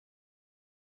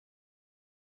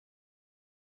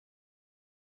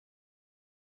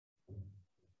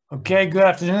Okay, good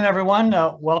afternoon, everyone.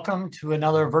 Welcome to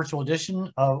another virtual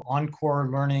edition of Encore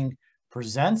Learning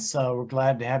Presents. We're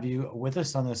glad to have you with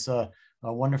us on this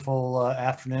wonderful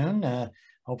afternoon.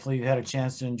 Hopefully you had a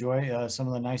chance to enjoy some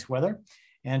of the nice weather.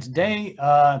 And today,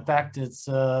 in fact, it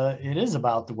is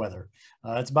about the weather.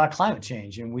 It's about climate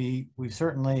change, and we've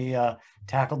certainly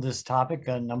tackled this topic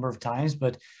a number of times,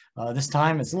 but this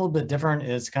time it's a little bit different.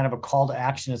 It's kind of a call to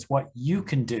action. It's what you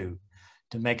can do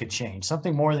to make a change,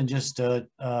 something more than just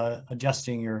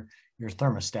adjusting your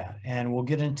thermostat. And we'll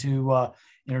get into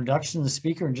introduction of the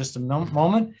speaker in just a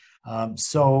moment.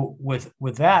 So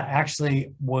with that,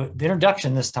 actually, the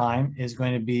introduction this time is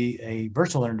going to be a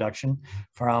virtual introduction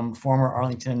from former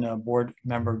Arlington board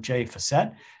member Jay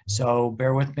Fassett. So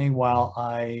bear with me while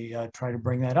I try to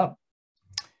bring that up.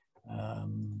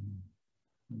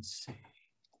 Let's see.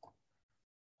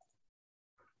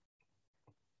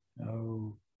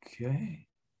 Okay.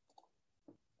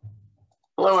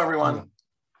 Hello, everyone.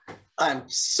 I'm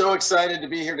so excited to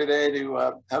be here today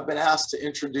to have been asked to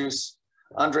introduce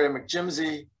Andrea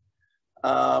McGimsey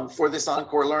for this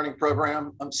Encore Learning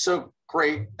program. I'm so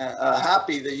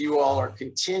happy that you all are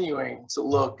continuing to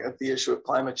look at the issue of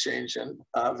climate change in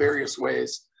various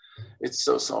ways. It's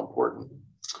so important.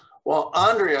 Well,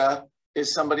 Andrea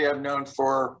is somebody I've known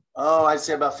for, I'd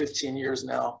say about 15 years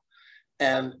now.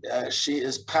 And she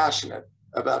is passionate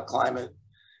about climate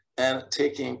and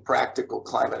taking practical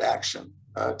climate action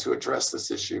to address this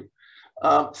issue.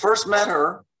 First met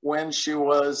her when she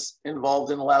was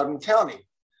involved in Loudoun County.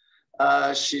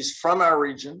 She's from our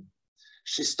region.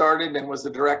 She started and was the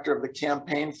director of the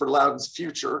campaign for Loudoun's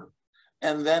future.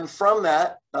 And then from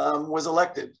that was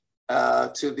elected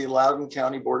to the Loudoun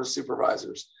County Board of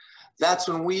Supervisors. That's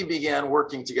when we began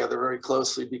working together very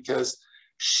closely because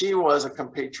she was a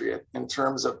compatriot in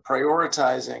terms of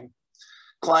prioritizing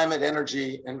climate,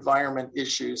 energy, environment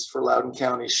issues for Loudoun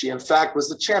County. She, in fact, was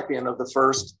the champion of the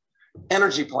first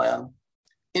energy plan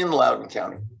in Loudoun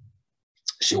County.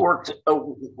 She worked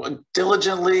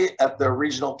diligently at the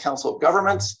Regional Council of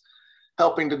Governments,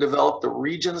 helping to develop the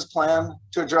region's plan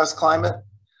to address climate.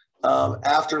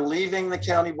 After leaving the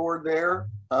county board there,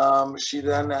 she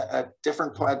then had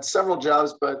several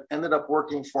jobs, but ended up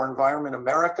working for Environment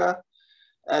America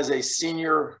as a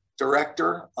senior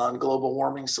director on global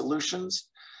warming solutions.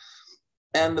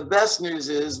 And the best news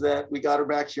is that we got her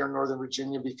back here in Northern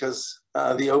Virginia because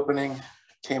the opening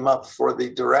came up for the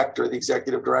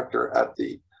executive director at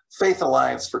the Faith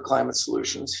Alliance for Climate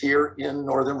Solutions here in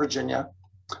Northern Virginia,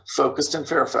 focused in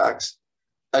Fairfax,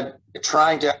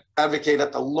 trying to advocate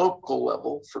at the local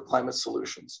level for climate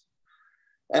solutions.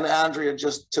 And Andrea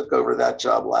just took over that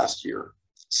job last year.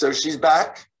 So she's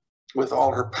back with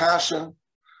all her passion,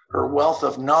 her wealth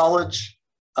of knowledge,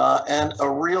 and a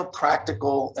real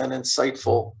practical and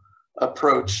insightful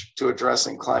approach to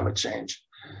addressing climate change.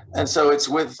 And so it's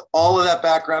with all of that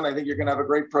background, I think you're gonna have a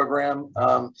great program.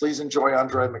 Please enjoy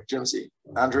Andrea McGimsey.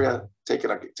 Andrea, take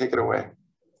it away.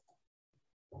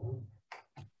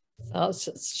 So I'll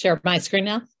just share my screen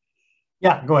now.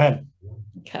 Yeah, go ahead.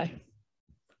 Okay.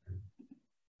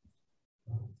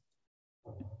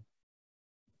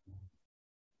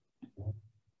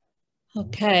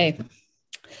 Okay.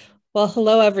 Well,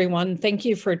 hello, everyone. Thank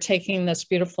you for taking this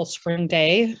beautiful spring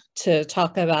day to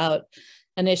talk about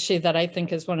an issue that I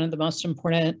think is one of the most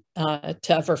important to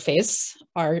ever face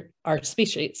our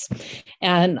species.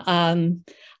 And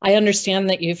I understand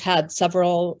that you've had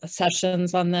several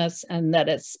sessions on this and that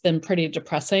it's been pretty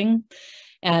depressing.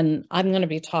 And I'm going to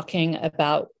be talking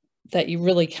about that you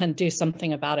really can do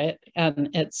something about it. And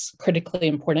it's critically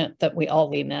important that we all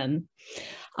lean in.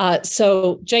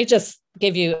 So Jay just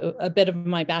gave you a bit of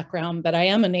my background, but I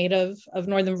am a native of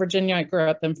Northern Virginia. I grew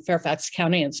up in Fairfax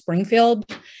County and Springfield.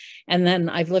 And then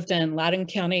I've lived in Loudoun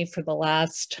County for the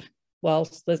last,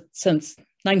 since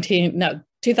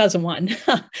 2001.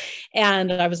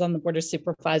 And I was on the Board of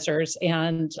Supervisors.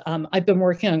 And I've been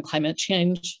working on climate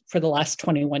change for the last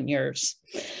 21 years.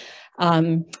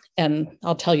 And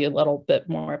I'll tell you a little bit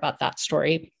more about that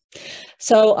story.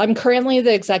 So I'm currently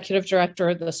the executive director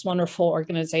of this wonderful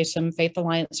organization, Faith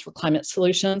Alliance for Climate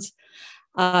Solutions.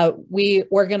 We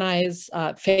organize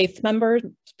faith members,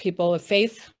 people of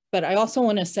faith, but I also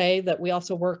want to say that we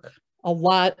also work a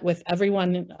lot with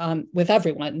everyone.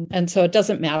 And so it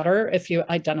doesn't matter if you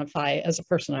identify as a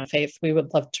person of faith, we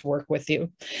would love to work with you.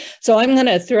 So I'm going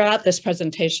to, throughout this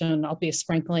presentation, I'll be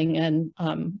sprinkling in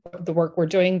the work we're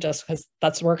doing just because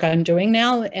that's the work I'm doing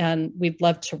now, and we'd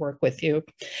love to work with you.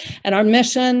 And our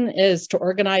mission is to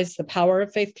organize the power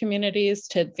of faith communities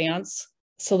to advance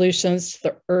solutions to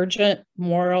the urgent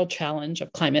moral challenge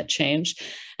of climate change.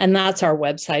 And that's our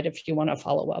website if you want to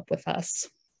follow up with us.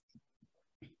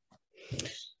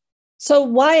 So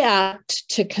why act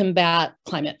to combat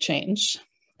climate change?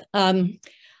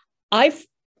 I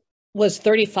was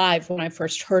 35 when I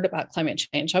first heard about climate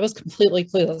change. I was completely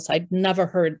clueless. I'd never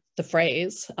heard the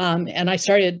phrase. And I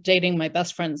started dating my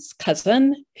best friend's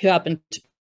cousin, who happened to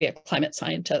be a climate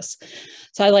scientist.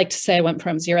 So I like to say I went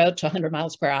from 0 to 100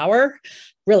 miles per hour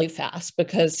really fast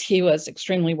because he was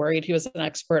extremely worried. He was an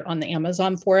expert on the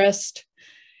Amazon forest.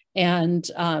 And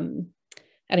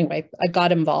anyway, I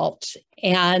got involved.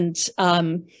 And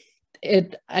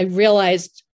I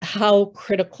realized how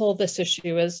critical this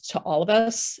issue is to all of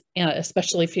us,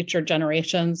 especially future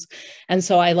generations. And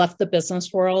so I left the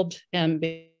business world and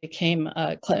became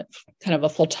kind of a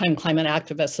full-time climate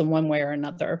activist in one way or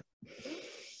another.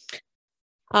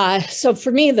 So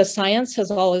for me, the science has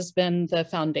always been the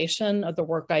foundation of the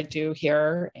work I do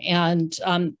here. And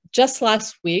just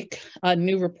last week, a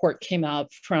new report came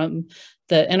out from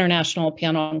the International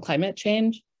Panel on Climate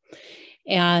Change.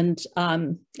 And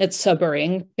it's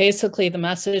sobering. Basically, the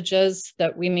message is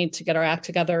that we need to get our act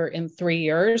together in 3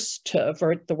 years to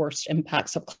avert the worst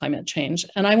impacts of climate change.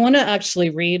 And I want to actually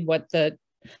read what the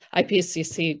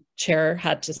IPCC chair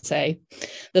had to say.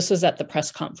 This was at the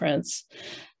press conference.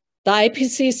 The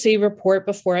IPCC report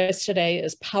before us today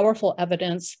is powerful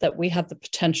evidence that we have the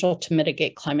potential to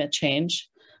mitigate climate change.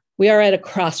 We are at a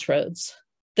crossroads.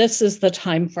 This is the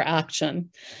time for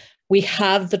action. We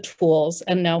have the tools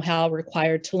and know-how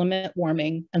required to limit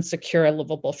warming and secure a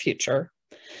livable future.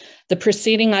 The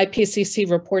preceding IPCC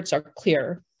reports are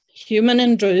clear.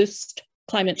 Human-induced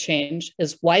climate change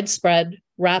is widespread,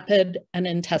 rapid, and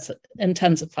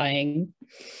intensifying.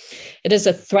 It is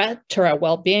a threat to our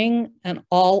well-being and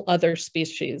all other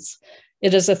species.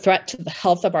 It is a threat to the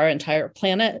health of our entire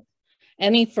planet.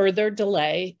 Any further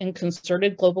delay in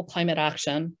concerted global climate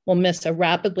action will miss a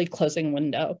rapidly closing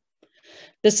window.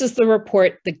 This is the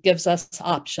report that gives us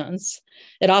options.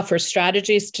 It offers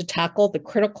strategies to tackle the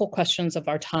critical questions of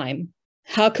our time.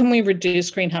 How can we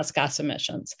reduce greenhouse gas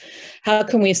emissions? How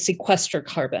can we sequester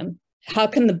carbon? How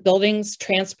can the buildings,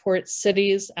 transport,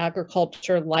 cities,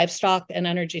 agriculture, livestock, and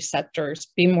energy sectors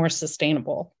be more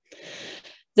sustainable?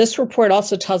 This report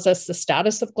also tells us the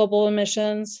status of global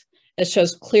emissions. It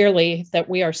shows clearly that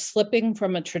we are slipping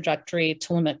from a trajectory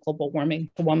to limit global warming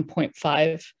to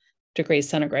 1.5 degrees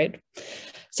centigrade.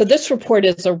 So this report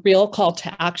is a real call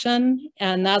to action,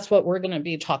 and that's what we're going to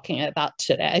be talking about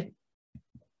today.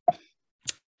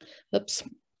 Oops,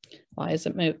 why is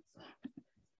it moved?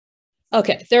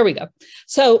 Okay, there we go.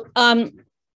 So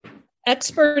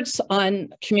experts on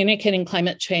communicating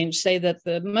climate change say that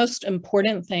the most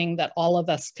important thing that all of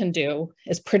us can do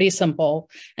is pretty simple,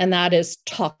 and that is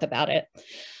talk about it.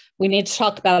 We need to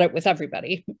talk about it with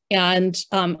everybody. And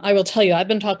I will tell you, I've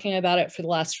been talking about it for the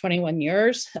last 21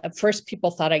 years. At first, people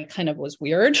thought I kind of was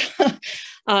weird,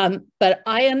 but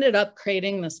I ended up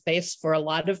creating the space for a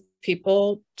lot of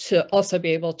people to also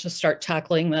be able to start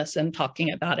tackling this and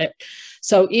talking about it.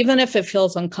 So even if it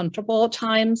feels uncomfortable at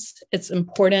times, it's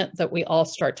important that we all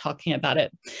start talking about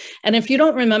it. And if you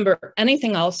don't remember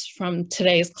anything else from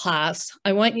today's class,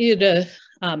 I want you to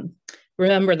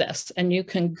remember this, and you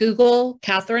can Google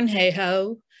Katharine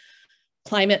Hayhoe,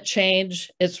 climate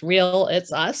change, it's real,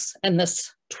 it's us, and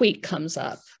this tweet comes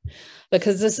up,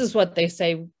 because this is what they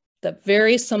say, the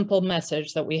very simple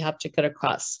message that we have to get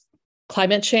across.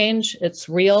 Climate change, it's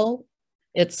real,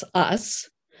 it's us,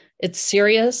 it's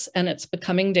serious, and it's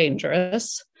becoming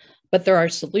dangerous, but there are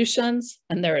solutions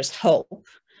and there is hope.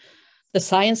 The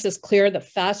science is clear, the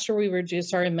faster we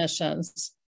reduce our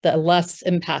emissions, the less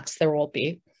impacts there will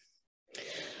be.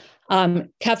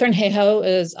 Katharine Hayhoe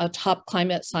is a top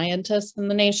climate scientist in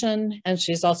the nation, and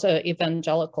she's also an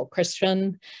evangelical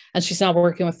Christian, and she's now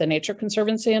working with the Nature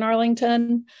Conservancy in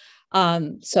Arlington.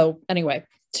 So anyway,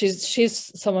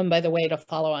 she's someone, by the way, to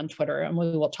follow on Twitter, and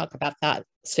we will talk about that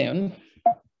soon.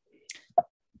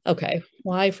 Okay,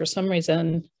 why for some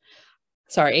reason,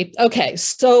 sorry. Okay,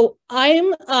 so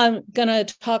I'm gonna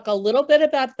talk a little bit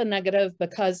about the negative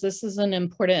because this is an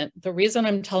important, the reason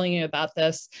I'm telling you about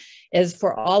this is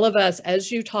for all of us,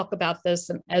 as you talk about this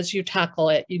and as you tackle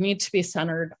it, you need to be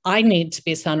centered. I need to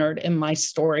be centered in my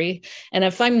story. And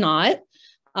if I'm not,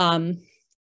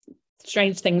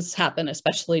 strange things happen,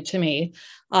 especially to me.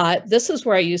 This is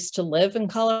where I used to live in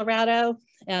Colorado.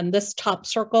 And this top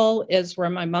circle is where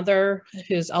my mother,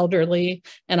 who's elderly,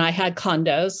 and I had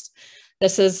condos.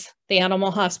 This is the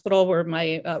animal hospital where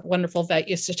my wonderful vet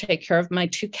used to take care of my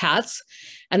 2 cats.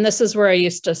 And this is where I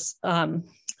used to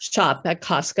shop at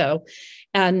Costco.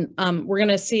 And we're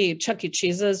gonna see Chuck E.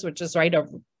 Cheese's, which is right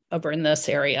over in this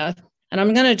area. And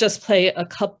I'm gonna just play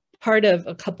part of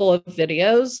a couple of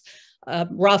videos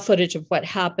raw footage of what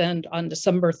happened on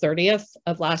December 30th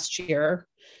of last year.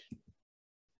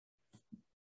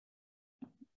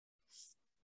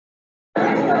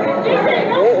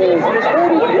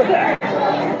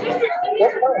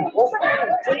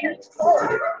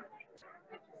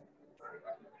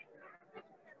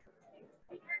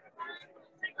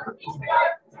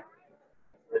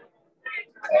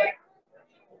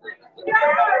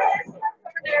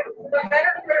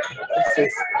 This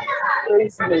is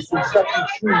craziness and Chuck E.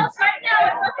 Cheese.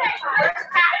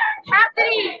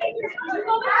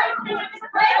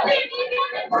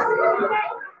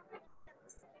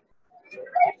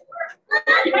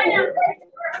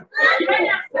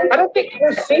 I don't think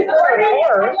we're safe in our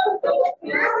car.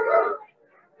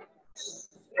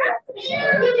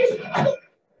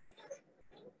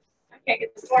 I can't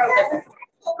get the door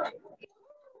open.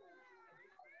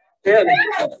 Yeah.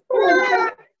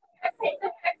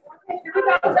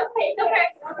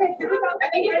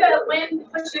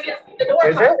 Is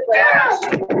it?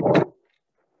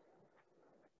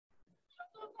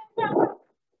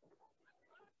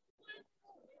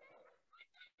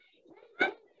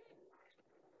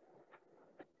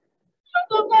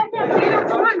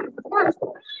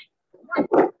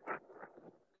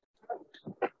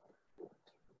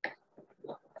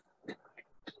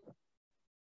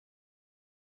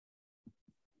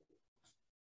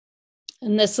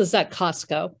 And this is at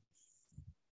Costco.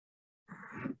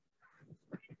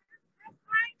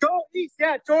 Go east,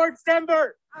 yeah, towards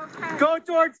Denver. Okay. Go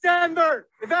towards Denver.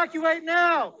 Evacuate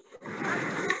now.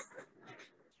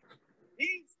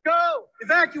 East, go.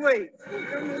 Evacuate.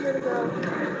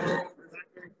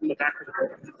 Okay.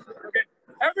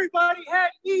 Everybody head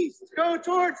east. Go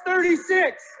towards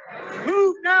 36.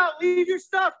 Move now. Leave your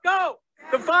stuff. Go.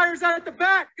 The fire's at the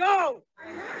back. Go.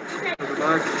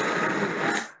 Everybody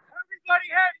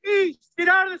head east. Get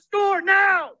out of the store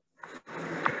now.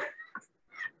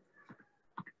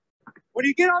 When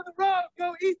you get on the road,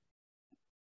 go east.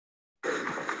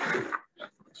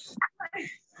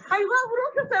 Ahí va,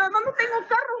 Bruce, pero no tengo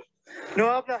carro. No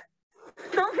habla.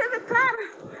 Don't have a car.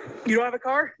 You don't have a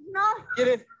car? No. Get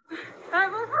in. I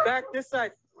will. Back this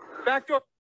side. Back door.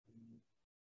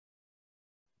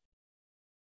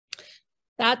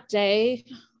 That day,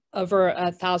 over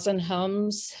 1,000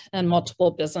 homes and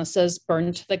multiple businesses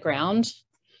burned to the ground.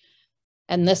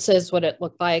 And this is what it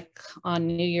looked like on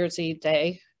New Year's Eve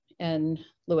day in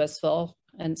Louisville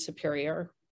and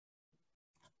Superior.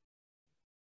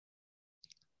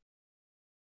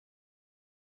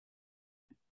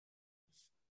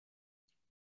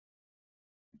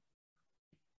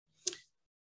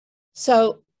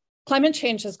 So climate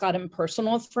change has gotten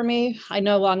personal for me. I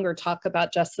no longer talk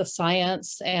about just the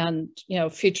science and,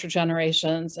 future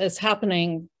generations. It's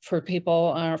happening for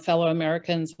people, our fellow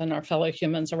Americans and our fellow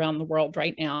humans around the world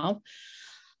right now.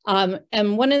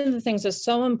 And one of the things that's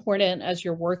so important as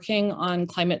you're working on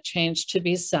climate change to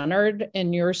be centered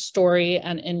in your story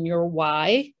and in your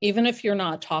why, even if you're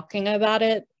not talking about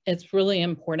it, it's really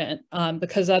important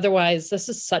because otherwise this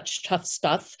is such tough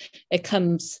stuff. It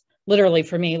comes literally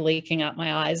for me leaking out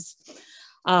my eyes.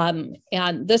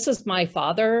 And this is my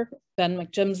father, Ben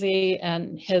McGimsey,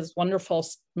 and his wonderful,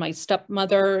 my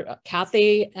stepmother,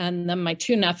 Kathy, and then my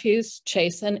two nephews,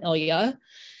 Chase and Ilya.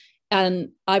 And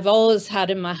I've always had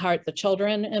in my heart the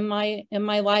children in my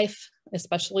life,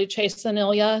 especially Chase and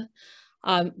Ilya.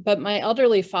 But my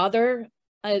elderly father,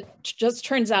 it just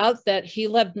turns out that he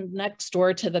lived next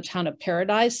door to the town of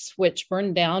Paradise, which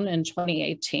burned down in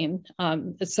 2018.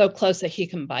 It's so close that he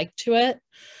can bike to it.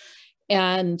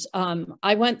 And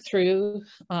I went through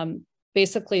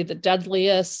basically the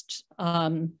deadliest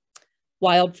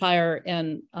wildfire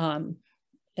in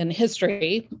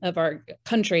history of our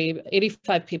country.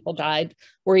 85 people died,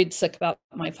 worried sick about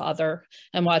my father,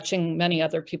 and watching many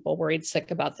other people worried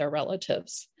sick about their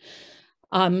relatives.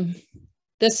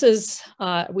 This is,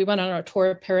 we went on our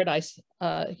tour of Paradise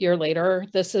a year later.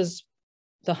 This is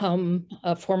the home,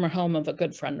 a former home of a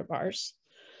good friend of ours.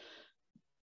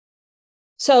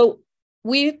 So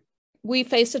we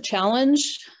face a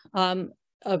challenge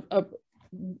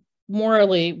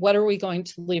morally. What are we going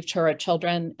to leave to our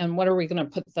children, and what are we going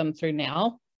to put them through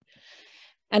now?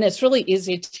 And it's really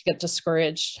easy to get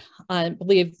discouraged and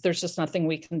believe there's just nothing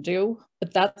we can do,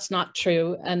 but that's not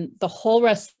true. And the whole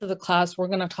rest of the class, we're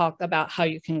going to talk about how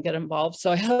you can get involved. So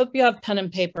I hope you have pen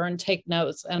and paper and take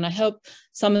notes. And I hope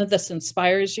some of this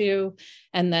inspires you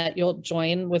and that you'll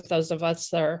join with those of us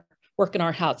that are working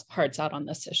our hearts out on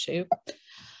this issue.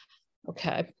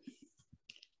 Okay.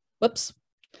 Whoops.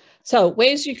 So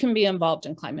ways you can be involved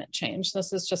in climate change.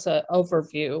 This is just an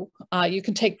overview. You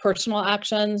can take personal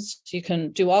actions. You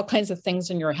can do all kinds of things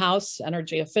in your house,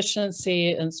 energy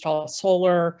efficiency, install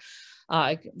solar,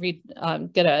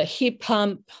 get a heat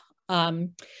pump.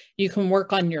 You can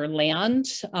work on your land.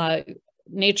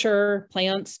 Nature,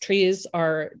 plants, trees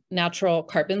are natural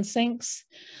carbon sinks.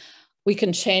 We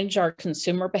can change our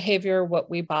consumer behavior, what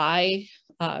we buy,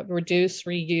 reduce,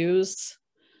 reuse,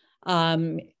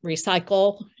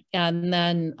 recycle, and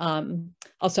then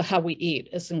also how we eat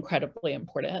is incredibly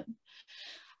important.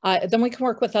 Then we can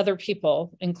work with other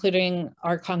people, including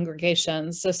our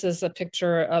congregations. This is a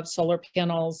picture of solar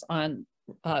panels on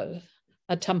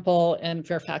a temple in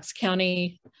Fairfax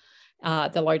County,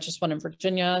 the largest one in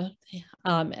Virginia,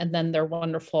 and then their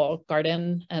wonderful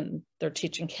garden, and they're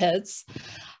teaching kids.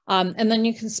 And then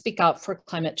you can speak out for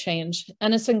climate change.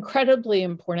 And it's incredibly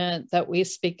important that we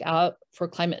speak out for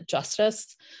climate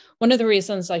justice. One of the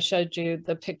reasons I showed you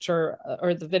the picture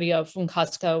or the video from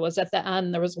Costco was at the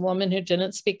end, there was a woman who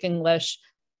didn't speak English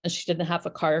and she didn't have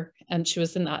a car, and she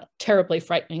was in that terribly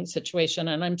frightening situation.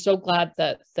 And I'm so glad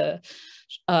that the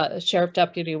sheriff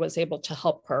deputy was able to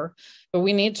help her. But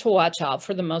we need to watch out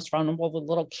for the most vulnerable, the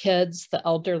little kids, the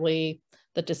elderly,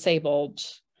 the disabled,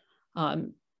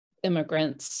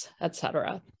 immigrants,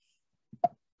 etc.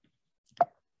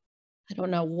 I don't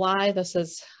know why this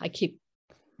is,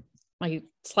 my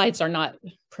slides are not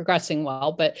progressing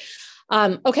well, but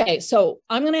okay, so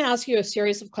I'm going to ask you a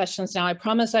series of questions now. I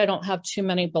promise I don't have too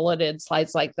many bulleted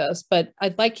slides like this, but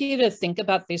I'd like you to think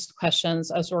about these questions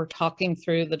as we're talking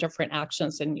through the different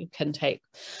actions that you can take.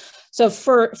 So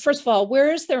first of all,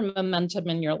 where is there momentum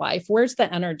in your life? Where's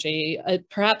the energy?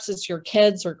 Perhaps it's your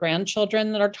kids or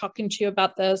grandchildren that are talking to you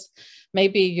about this.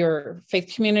 Maybe your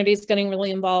faith community is getting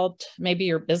really involved. Maybe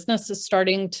your business is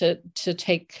starting to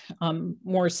take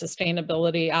more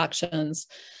sustainability actions.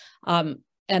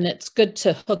 And it's good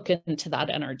to hook into that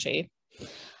energy.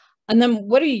 And then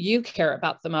what do you care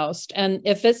about the most? And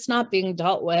if it's not being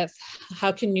dealt with,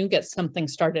 how can you get something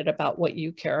started about what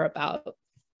you care about?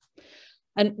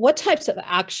 And what types of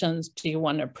actions do you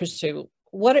want to pursue?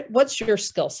 What's your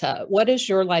skill set? What is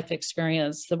your life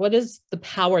experience? What is the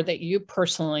power that you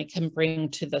personally can bring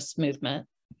to this movement?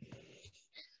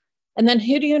 And then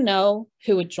who do you know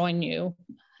who would join you?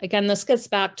 Again, this gets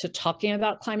back to talking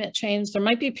about climate change. There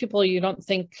might be people you don't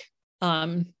think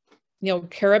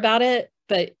care about it,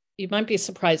 but you might be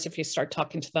surprised if you start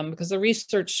talking to them, because the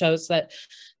research shows that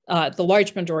the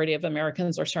large majority of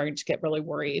Americans are starting to get really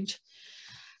worried.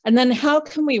 And then how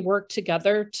can we work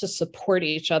together to support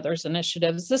each other's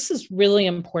initiatives? This is really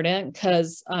important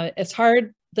because it's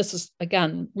hard. This is,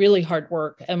 again, really hard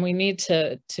work, and we need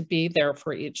to be there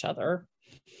for each other.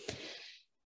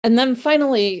 And then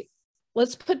finally,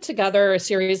 let's put together a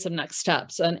series of next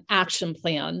steps, an action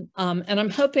plan. And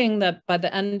I'm hoping that by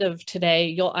the end of today,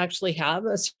 you'll actually have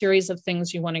a series of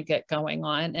things you want to get going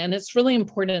on. And it's really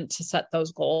important to set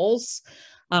those goals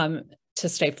to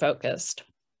stay focused.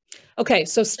 Okay,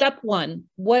 so step one,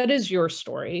 what is your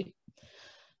story?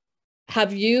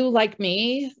 Have you, like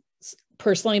me,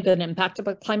 personally been impacted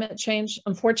by climate change?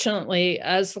 Unfortunately,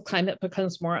 as the climate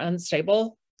becomes more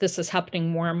unstable, this is happening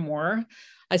more and more.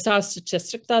 I saw a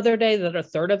statistic the other day that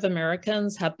 1/3 of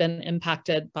Americans have been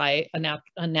impacted by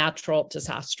a natural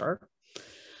disaster.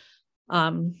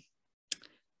 And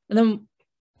then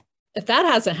if that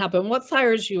hasn't happened, what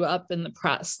fires you up in the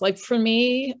press? Like for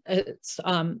me, it's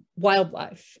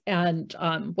wildlife and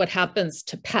what happens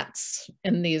to pets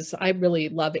in these. I really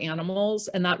love animals,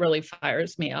 and that really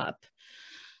fires me up.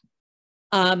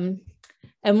 And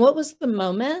what was the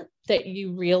moment that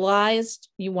you realized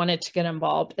you wanted to get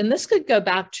involved? And this could go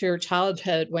back to your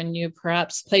childhood when you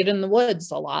perhaps played in the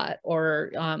woods a lot,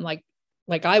 or like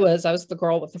I was the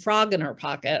girl with the frog in her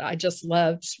pocket. I just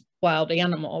loved wild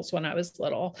animals when I was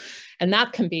little, and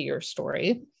that can be your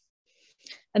story.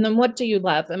 And then what do you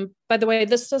love? And by the way,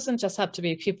 this doesn't just have to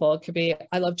be people. It could be,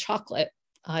 I love chocolate.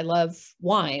 I love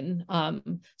wine,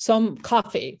 some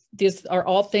coffee. These are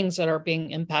all things that are being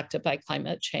impacted by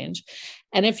climate change.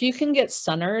 And if you can get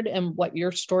centered in what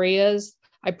your story is,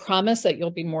 I promise that you'll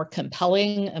be more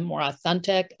compelling and more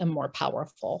authentic and more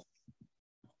powerful.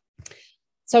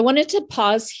 So I wanted to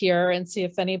pause here and see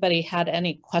if anybody had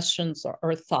any questions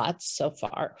or thoughts so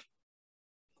far.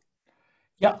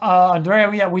 Yeah,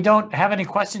 Andrea, we don't have any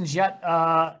questions yet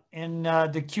in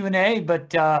the Q&A,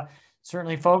 but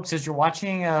certainly, folks, as you're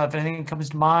watching, if anything comes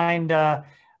to mind,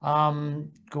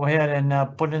 go ahead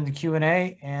and put it in the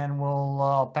Q&A, and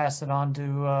we'll pass it on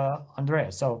to Andrea.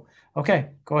 So, okay,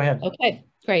 go ahead. Okay,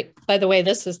 great. By the way,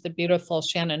 this is the beautiful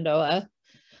Shenandoah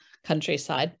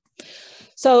countryside.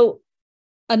 So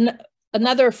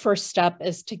another first step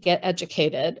is to get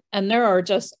educated. And there are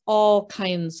just all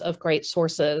kinds of great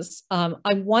sources.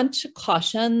 I want to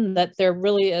caution that there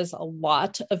really is a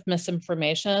lot of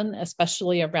misinformation,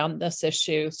 especially around this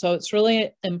issue. So it's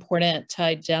really important to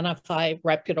identify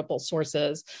reputable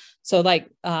sources. So like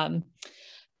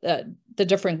the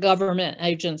different government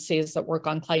agencies that work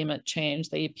on climate change,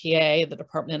 the EPA, the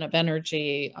Department of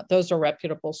Energy, those are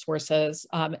reputable sources.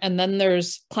 And then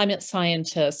there's climate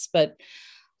scientists, but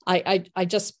I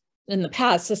just, in the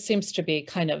past, this seems to be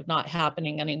kind of not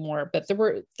happening anymore, but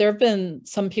there have been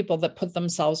some people that put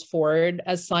themselves forward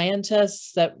as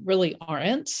scientists that really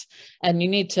aren't, and you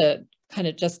need to kind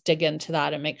of just dig into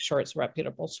that and make sure it's a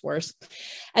reputable source.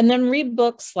 And then read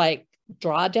books like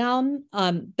Drawdown.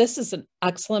 This is an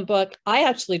excellent book. I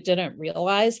actually didn't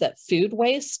realize that food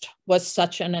waste was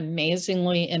such an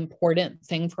amazingly important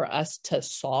thing for us to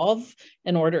solve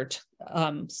in order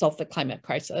to solve the climate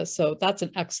crisis. So that's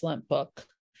an excellent book.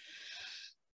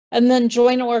 And then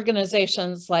join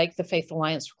organizations like the Faith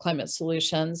Alliance for Climate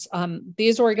Solutions.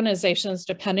 These organizations,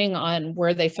 depending on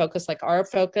where they focus, like our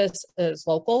focus is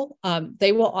local,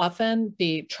 they will often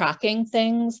be tracking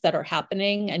things that are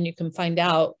happening, and you can find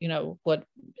out, you know, what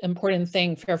important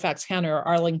thing Fairfax County or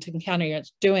Arlington County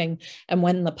is doing, and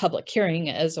when the public hearing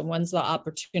is, and when's the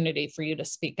opportunity for you to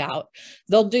speak out.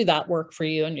 They'll do that work for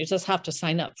you, and you just have to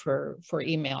sign up for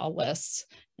email lists.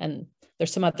 And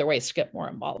there's some other ways to get more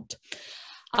involved.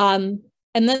 And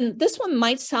then this one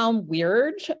might sound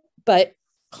weird, but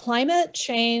climate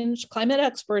change, climate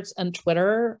experts and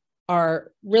Twitter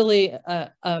are really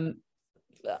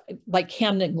like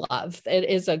hand in glove. It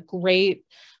is a great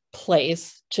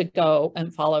place to go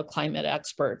and follow climate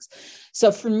experts.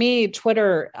 So for me,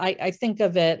 Twitter, I think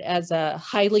of it as a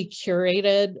highly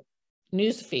curated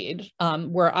newsfeed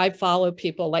where I follow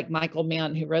people like Michael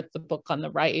Mann, who wrote the book on the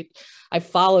right. I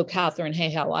follow Catherine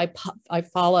Hayhoe. I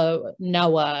follow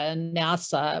NOAA and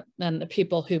NASA and the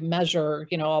people who measure,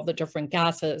 you know, all the different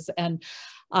gases. And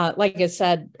like I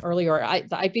said earlier,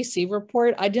 the IPCC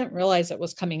report, I didn't realize it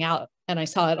was coming out, and I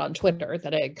saw it on Twitter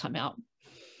that it had come out.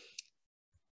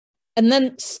 And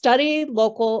then study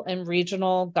local and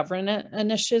regional government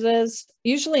initiatives.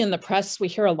 Usually in the press, we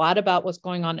hear a lot about what's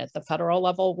going on at the federal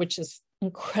level, which is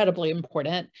incredibly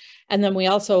important. And then we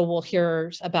also will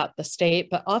hear about the state,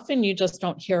 but often you just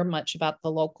don't hear much about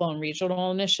the local and regional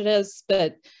initiatives,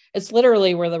 but it's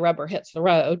literally where the rubber hits the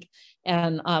road.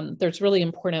 And there's really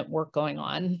important work going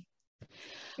on.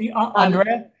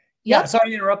 Andrea? Yeah, Yep. sorry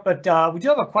to interrupt, but we do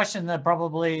have a question that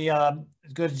probably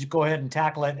is good as you go ahead and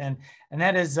tackle it. And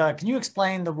that is, can you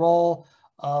explain the role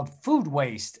of food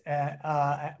waste?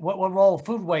 What role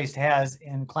food waste has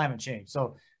in climate change?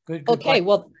 So good Okay, question.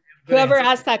 well, Good whoever answer.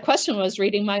 asked that question was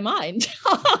reading my mind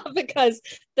because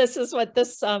this is what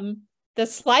this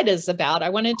slide is about. I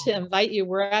wanted to invite you.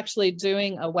 We're actually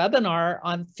doing a webinar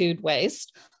on food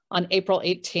waste on April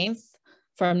 18th.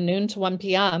 From noon to 1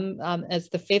 p.m. As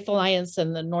the Faith Alliance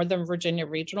and the Northern Virginia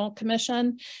Regional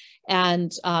Commission.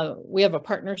 And we have a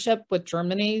partnership with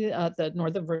Germany, the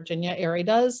Northern Virginia area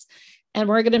does. And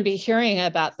we're going to be hearing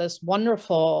about this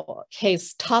wonderful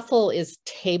case. Tafel is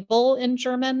table in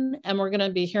German. And we're going to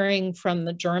be hearing from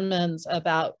the Germans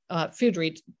about food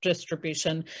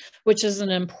redistribution, which is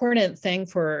an important thing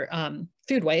for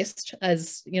food waste,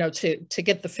 as you know, to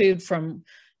get the food from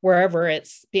wherever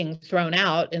it's being thrown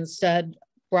out, instead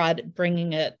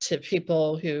bringing it to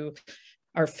people who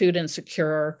are food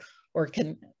insecure or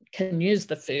can use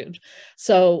the food.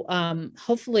 So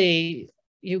hopefully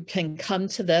you can come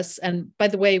to this. And by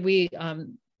the way, we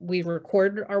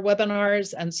record our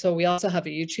webinars. And so we also have a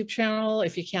YouTube channel.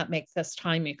 If you can't make this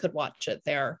time, you could watch it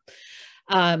there.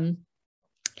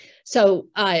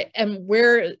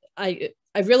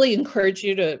 I really encourage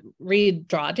you to read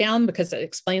Drawdown because it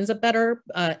explains it better.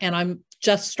 And I'm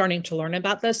just starting to learn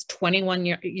about this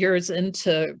 21 years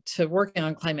into working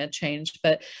on climate change.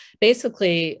 But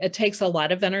basically, it takes a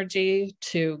lot of energy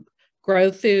to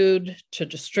grow food, to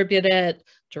distribute it,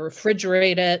 to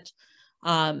refrigerate it.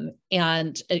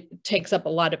 And it takes up a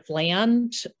lot of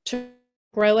land to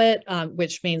grow it,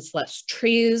 which means less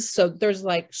trees. So there's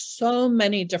like so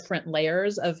many different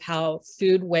layers of how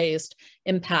food waste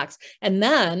impacts. And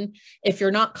then if you're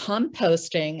not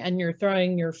composting and you're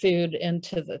throwing your food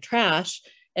into the trash,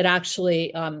 it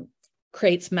actually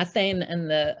creates methane in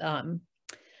the,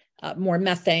 more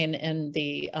methane in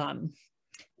the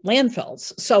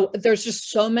landfills. So there's just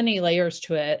so many layers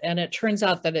to it. And it turns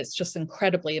out that it's just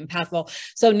incredibly impactful.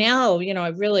 So now, you know,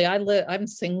 I'm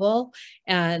single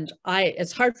and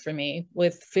it's hard for me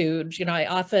with food. You know, I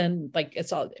often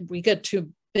we get 2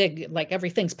 big, like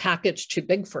everything's packaged too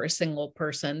big for a single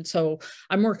person. So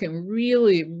I'm working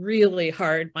really, really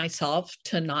hard myself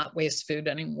to not waste food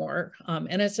anymore.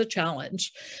 And it's a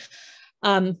challenge.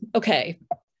 Okay,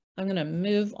 I'm going to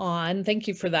move on. Thank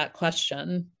you for that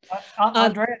question.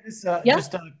 Andrea, this yeah.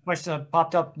 just a question that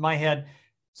popped up in my head.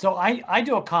 So I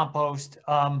do a compost,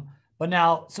 but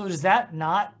now, so does that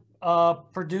not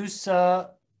produce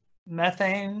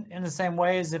methane in the same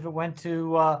way as if it went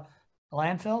to a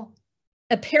landfill?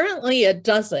 Apparently it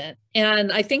doesn't.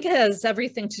 And I think it has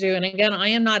everything to do, and again, I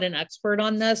am not an expert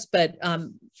on this, but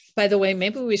by the way,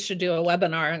 maybe we should do a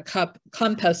webinar on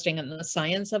composting and the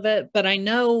science of it. But I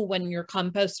know when you're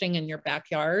composting in your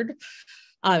backyard,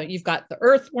 you've got the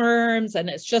earthworms, and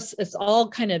it's all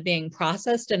kind of being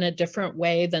processed in a different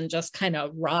way than just kind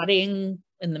of rotting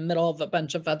in the middle of a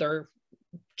bunch of other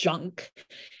junk.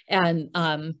 And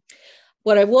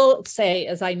what I will say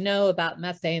is I know about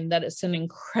methane that it's an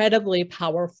incredibly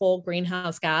powerful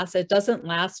greenhouse gas. It doesn't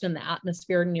last in the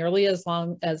atmosphere nearly as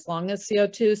long as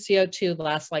CO2. CO2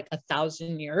 lasts like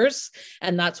 1,000 years,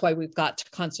 and that's why we've got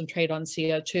to concentrate on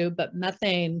CO2. But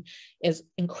methane is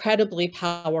incredibly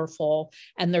powerful,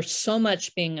 and there's so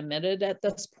much being emitted at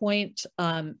this point,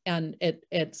 and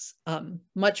it's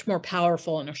much more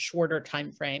powerful in a shorter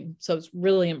time frame. So it's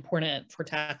really important for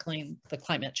tackling the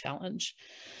climate challenge.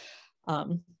 I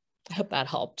hope that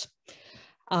helped.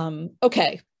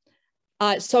 Okay,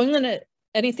 so I'm gonna,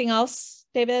 anything else,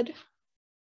 David?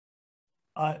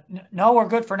 No, we're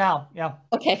good for now. Yeah.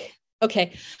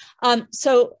 Okay.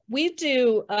 So we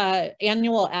do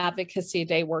annual advocacy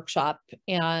day workshop,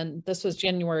 and this was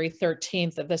January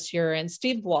 13th of this year. And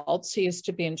Steve Waltz, he used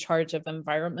to be in charge of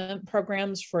environment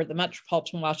programs for the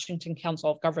Metropolitan Washington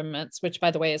Council of Governments, which,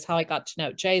 by the way, is how I got to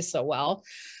know Jay so well.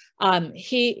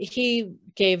 He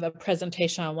gave a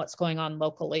presentation on what's going on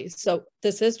locally. So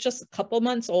this is just a couple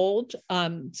months old.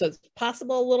 So it's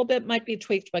possible a little bit might be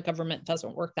tweaked, but government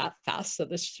doesn't work that fast. So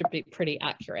this should be pretty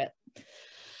accurate.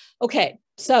 Okay,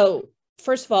 so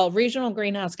first of all, regional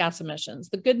greenhouse gas emissions.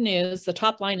 The good news, the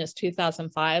top line is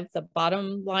 2005, the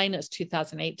bottom line is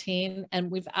 2018,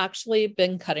 and we've actually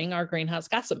been cutting our greenhouse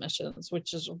gas emissions,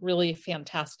 which is really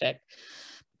fantastic.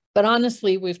 But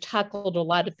honestly, we've tackled a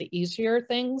lot of the easier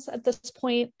things at this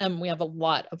point, and we have a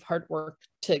lot of hard work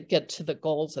to get to the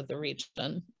goals of the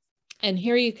region. And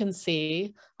here you can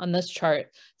see on this chart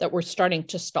that we're starting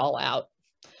to stall out.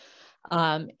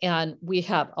 And we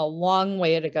have a long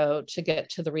way to go to get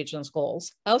to the region's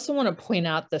goals. I also want to point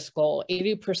out this goal,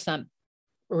 80%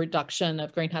 reduction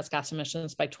of greenhouse gas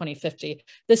emissions by 2050.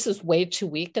 This is way too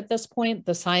weak at this point.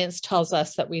 The science tells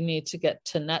us that we need to get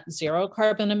to net zero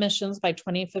carbon emissions by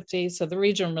 2050. So the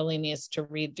region really needs to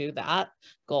redo that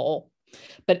goal.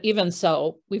 But even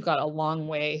so, we've got a long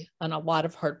way and a lot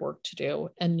of hard work to do,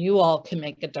 and you all can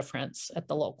make a difference at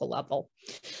the local level.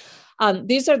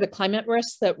 These are the climate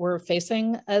risks that we're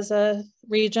facing as a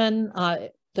region.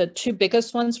 The two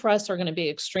biggest ones for us are going to be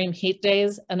extreme heat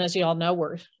days. And as you all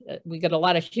know, we get a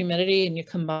lot of humidity, and you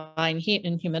combine heat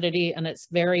and humidity, and it's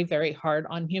very, very hard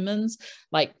on humans,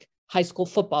 like high school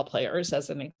football players, as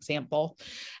an example.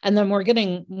 And then we're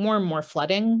getting more and more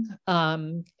flooding,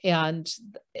 and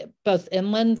both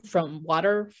inland from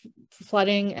water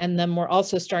flooding, and then we're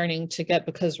also starting to get,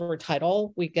 because we're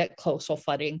tidal, we get coastal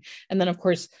flooding. And then, of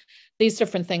course, these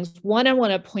different things. One I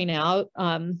want to point out,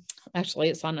 actually,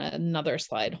 it's on another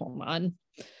slide. Hold on.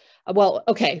 Well,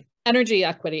 okay, energy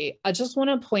equity. I just want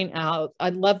to point out, I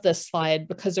love this slide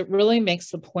because it really makes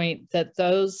the point that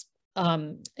those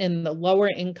in the lower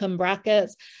income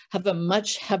brackets have a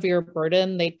much heavier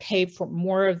burden. They pay for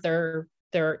more of their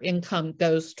income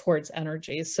goes towards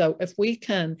energy. So if we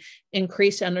can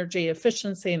increase energy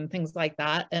efficiency and things like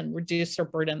that and reduce their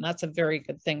burden, that's a very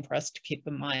good thing for us to keep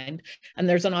in mind. And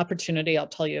there's an opportunity I'll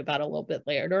tell you about a little bit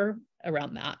later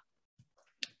around that.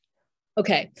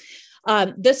 Okay,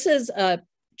 this is a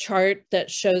chart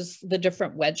that shows the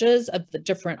different wedges of the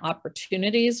different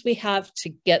opportunities we have to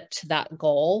get to that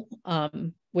goal,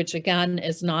 which again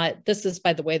is not, this is,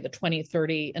 by the way, the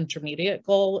 2030 intermediate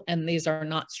goal, and these are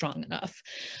not strong enough,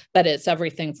 but it's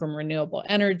everything from renewable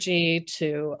energy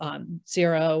to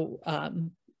zero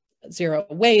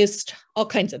waste, all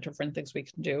kinds of different things we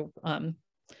can do,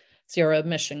 zero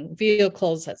emission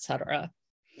vehicles, etc.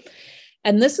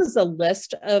 And this is a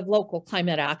list of local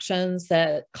climate actions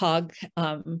that COG,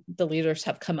 the leaders,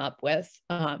 have come up with.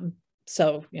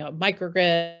 So, you know,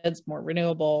 microgrids, more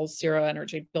renewables, zero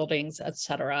energy buildings, et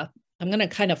cetera. I'm going to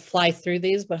kind of fly through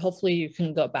these, but hopefully you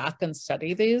can go back and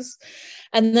study these.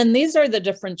 And then these are the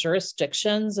different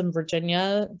jurisdictions in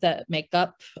Virginia that make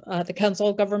up the Council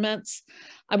of Governments.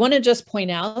 I want to just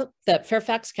point out that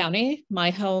Fairfax County, my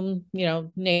home,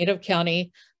 native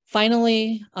county,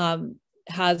 finally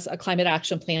has a climate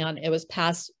action plan. It was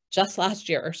passed just last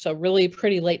year, so really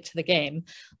pretty late to the game.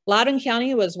 Loudoun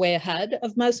County was way ahead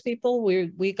of most people.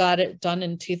 We got it done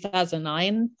in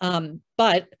 2009,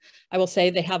 but I will say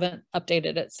they haven't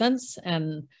updated it since,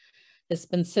 and it's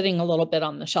been sitting a little bit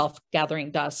on the shelf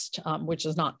gathering dust, which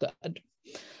is not good.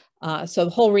 So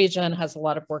the whole region has a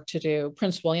lot of work to do.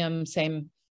 Prince William,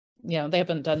 same, they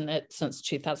haven't done it since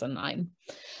 2009.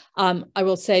 I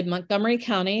will say Montgomery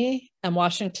County and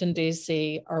Washington,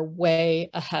 D.C. are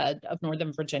way ahead of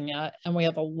Northern Virginia, and we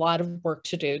have a lot of work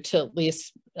to do to at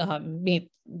least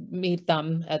meet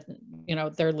them at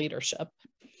their leadership.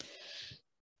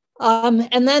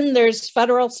 And then there's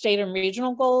federal, state, and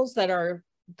regional goals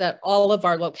that all of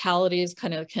our localities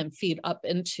kind of can feed up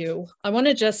into. I want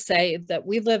to just say that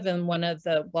we live in one of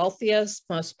the wealthiest,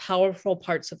 most powerful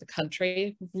parts of the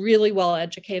country, really well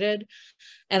educated.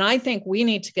 And I think we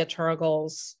need to get to our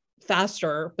goals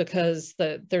faster because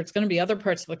there's going to be other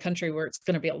parts of the country where it's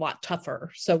going to be a lot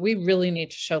tougher. So we really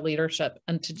need to show leadership.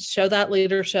 And to show that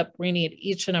leadership, we need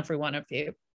each and every one of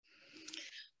you.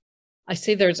 I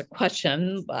see there's a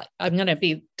question, but I'm going to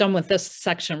be done with this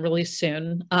section really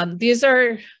soon. These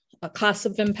are class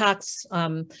of impacts.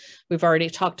 We've already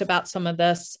talked about some of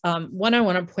this. One I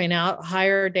want to point out,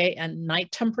 higher day and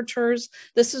night temperatures.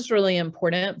 This is really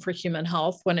important for human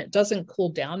health. When it doesn't cool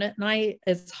down at night,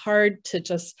 it's hard to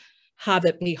just have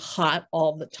it be hot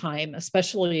all the time,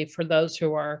 especially for those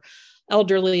who are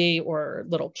elderly or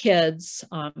little kids.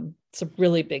 It's a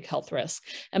really big health risk.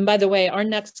 And by the way, our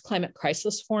next climate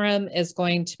crisis forum is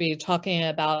going to be talking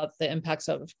about the impacts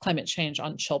of climate change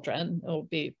on children. It will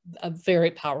be a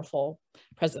very powerful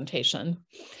presentation.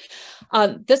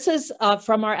 This is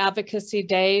from our Advocacy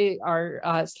Day,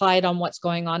 our slide on what's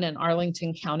going on in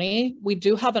Arlington County. We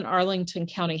do have an Arlington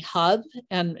County hub,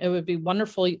 and it would be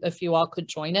wonderful if you all could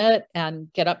join it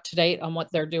and get up to date on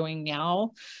what they're doing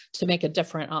now to make a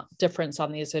difference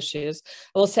on these issues.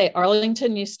 I will say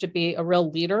Arlington used to be a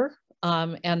real leader,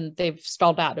 and they've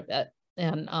stalled out a bit,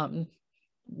 and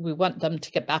we want them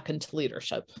to get back into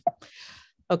leadership.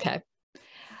 Okay.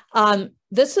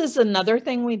 This is another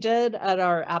thing we did at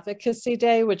our Advocacy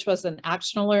Day, which was an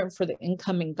action alert for the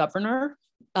incoming governor.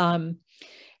 And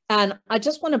I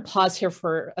just want to pause here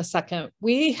for a second.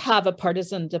 We have a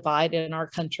partisan divide in our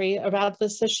country about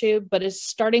this issue, but it's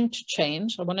starting to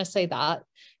change. I want to say that.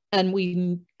 And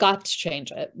we got to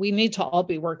change it. We need to all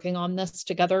be working on this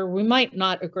together. We might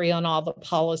not agree on all the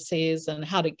policies and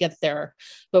how to get there,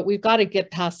 but we've got to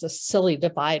get past this silly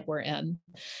divide we're in.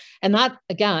 And that,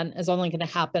 again, is only going to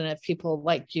happen if people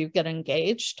like you get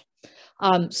engaged.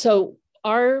 So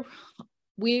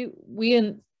we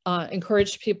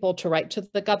encourage people to write to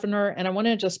the governor. And I want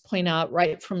to just point out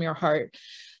right from your heart,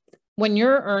 when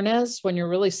you're earnest, when you're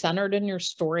really centered in your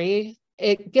story,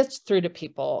 it gets through to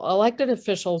people. Elected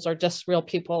officials are just real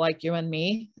people like you and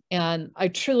me. And I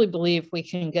truly believe we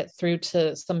can get through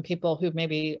to some people who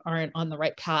maybe aren't on the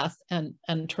right path and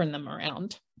turn them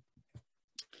around.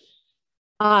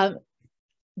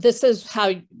 This is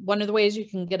one of the ways you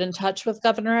can get in touch with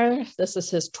Governor. This is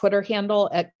his Twitter handle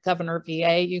at Governor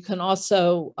VA. You can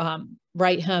also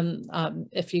write him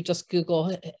if you just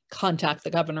Google contact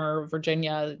the governor of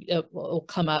Virginia, it will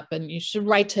come up, and you should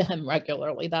write to him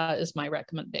regularly. That is my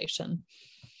recommendation.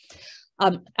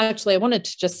 Actually, I wanted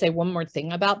to just say one more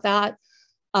thing about that.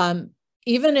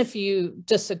 Even if you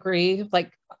disagree,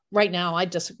 like right now, I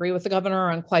disagree with the governor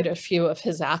on quite a few of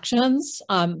his actions.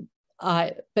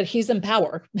 But he's in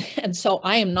power. And so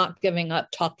I am not giving up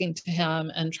talking to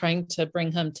him and trying to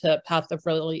bring him to a path of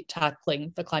really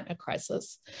tackling the climate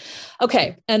crisis.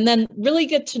 Okay, and then really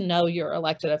get to know your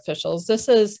elected officials. This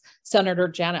is Senator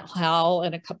Janet Howell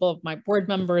and a couple of my board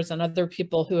members and other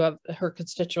people who have her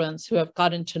constituents who have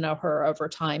gotten to know her over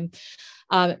time.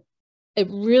 It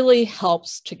really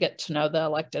helps to get to know the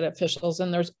elected officials,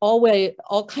 and there's always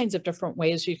all kinds of different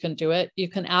ways you can do it. You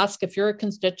can ask, if you're a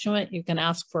constituent, you can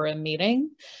ask for a meeting.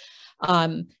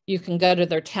 You can go to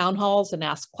their town halls and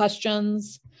ask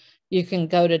questions. You can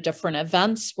go to different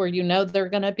events where you know they're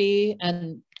going to be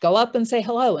and go up and say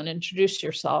hello and introduce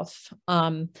yourself.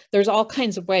 There's all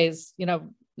kinds of ways,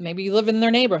 maybe you live in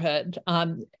their neighborhood.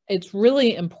 It's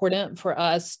really important for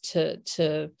us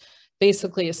to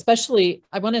basically, especially,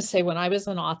 I want to say when I was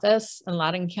in office in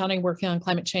Loudoun County working on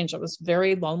climate change, it was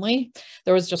very lonely.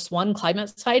 There was just one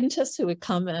climate scientist who would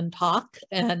come and talk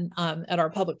and at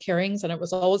our public hearings, and it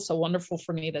was always so wonderful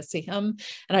for me to see him.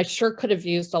 And I sure could have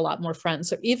used a lot more friends.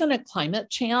 So even a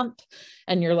climate champ,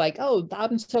 and you're like, oh,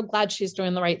 I'm so glad she's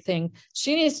doing the right thing,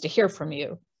 she needs to hear from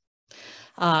you.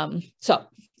 So,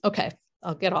 okay,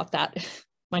 I'll get off that.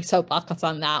 My soapbox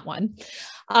on that one.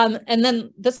 And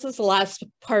then this is the last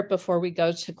part before we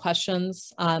go to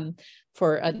questions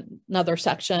for another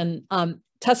section,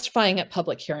 testifying at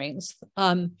public hearings.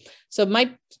 So it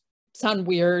might sound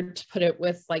weird to put it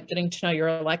with like getting to know your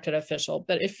elected official,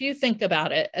 but if you think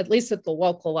about it, at least at the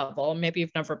local level, maybe you've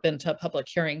never been to a public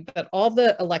hearing, but all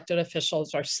the elected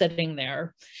officials are sitting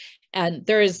there. And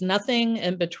there is nothing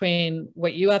in between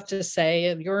what you have to say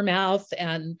in your mouth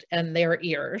and their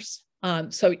ears.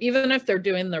 So even if they're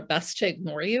doing their best to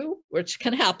ignore you, which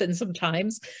can happen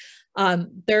sometimes,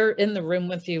 they're in the room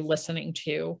with you listening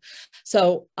to you.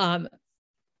 So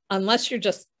unless you're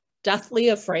just deathly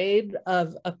afraid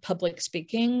of public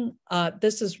speaking,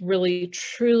 this is really,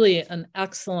 truly an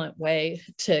excellent way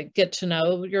to get to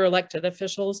know your elected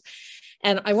officials.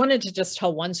 And I wanted to just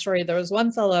tell one story. There was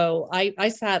one fellow,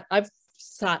 I've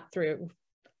sat through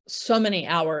so many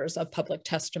hours of public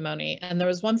testimony. And there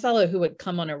was one fellow who would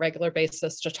come on a regular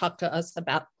basis to talk to us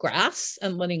about grass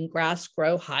and letting grass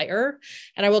grow higher.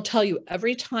 And I will tell you,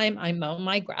 every time I mow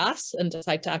my grass and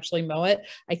decide to actually mow it,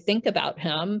 I think about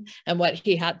him and what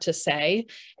he had to say.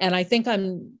 And I think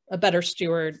I'm a better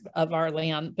steward of our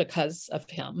land because of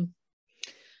him.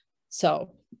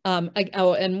 So,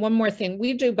 and one more thing,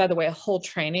 we do, by the way, a whole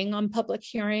training on public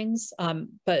hearings,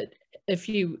 but if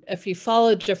you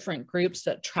follow different groups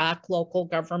that track local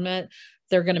government,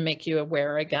 they're going to make you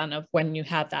aware again of when you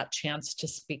have that chance to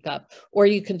speak up, or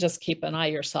you can just keep an eye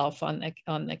yourself on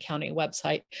the county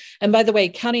website. And by the way,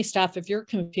 county staff, if you're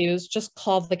confused, just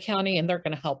call the county and they're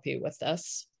going to help you with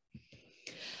this.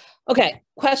 Okay,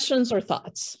 questions or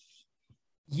thoughts?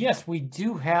 Yes, we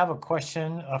do have a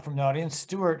question from the audience.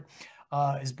 Stuart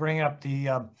is bringing up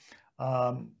the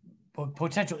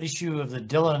potential issue of the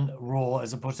Dillon rule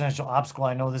as a potential obstacle.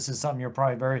 I know this is something you're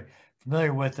probably very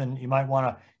familiar with, and you might want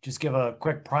to just give a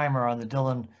quick primer on the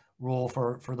Dillon rule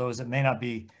for those that may not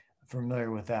be familiar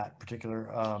with that particular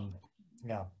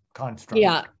construct.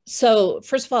 Yeah, so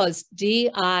first of all, it's DILLON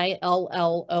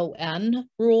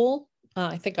rule.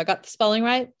 I think I got the spelling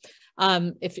right.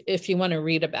 If you want to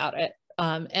read about it.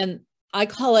 And I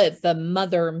call it the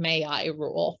Mother May I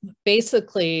rule.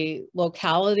 Basically,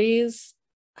 localities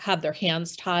have their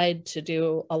hands tied to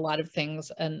do a lot of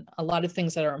things, and a lot of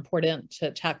things that are important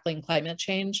to tackling climate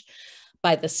change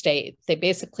by the state. They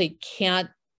basically can't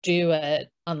do it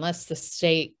unless the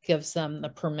state gives them the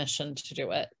permission to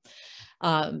do it.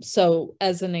 So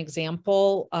as an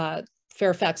example,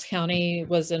 Fairfax County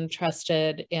was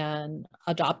interested in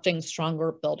adopting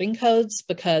stronger building codes,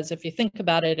 because if you think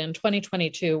about it, in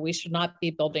 2022, we should not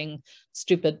be building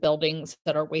stupid buildings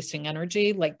that are wasting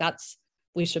energy. Like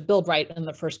we should build right in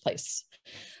the first place.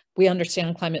 We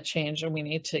understand climate change and we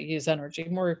need to use energy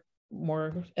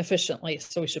more efficiently,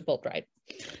 so we should build right.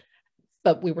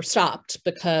 But we were stopped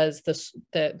because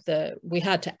we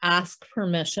had to ask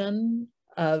permission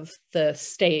of the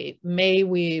state.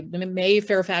 May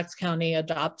Fairfax County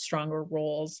adopt stronger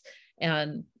rules?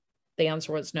 And the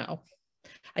answer was no.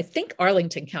 I think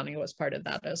Arlington County was part of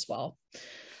that as well.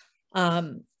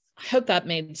 I hope that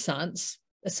made sense.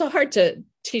 It's so hard to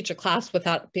teach a class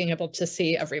without being able to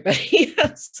see everybody.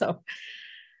 So,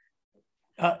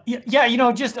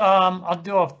 yeah, just I'll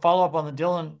do a follow-up on the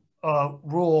Dillon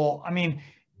rule. I mean,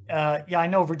 I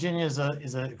know Virginia is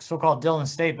a so-called Dillon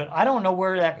state, but I don't know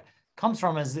where that comes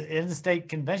from. Is it in the state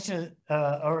convention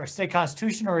or state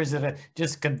constitution, or is it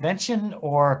just convention,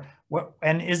 or what?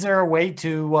 And is there a way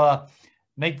to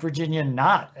make Virginia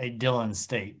not a Dillon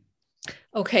state?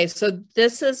 Okay, so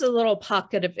this is a little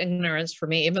pocket of ignorance for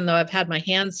me, even though I've had my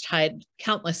hands tied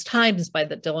countless times by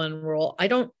the Dillon rule.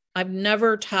 I've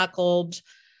never tackled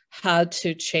how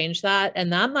to change that.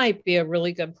 And that might be a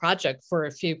really good project for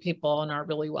a few people in our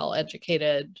really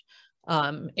well-educated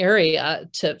area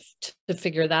to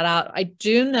figure that out. I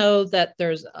do know that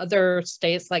there's other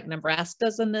states like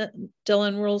Nebraska's in the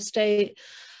Dillon rule state.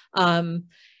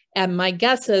 And my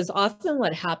guess is often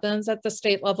what happens at the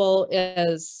state level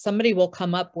is somebody will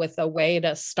come up with a way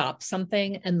to stop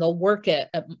something and they'll work it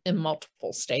in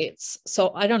multiple states.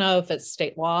 So I don't know if it's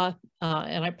state law,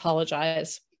 and I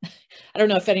apologize. I don't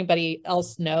know if anybody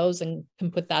else knows and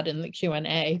can put that in the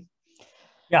Q&A.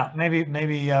 Yeah, maybe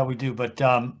we do, but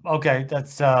okay,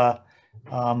 that's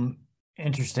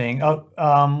Interesting. Oh,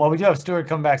 well, we do have Stuart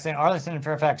come back saying Arlington and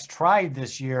Fairfax tried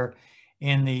this year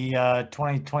in the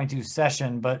 2022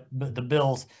 session, but the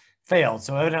bills failed.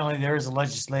 So evidently there is a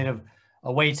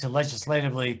way to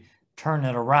legislatively turn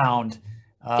it around.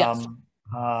 Yes.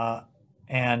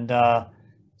 And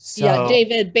Yeah, so,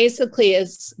 David, basically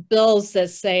it's bills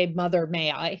that say, Mother,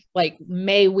 may I, like,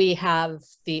 may we have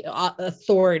the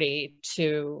authority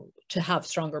to have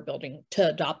to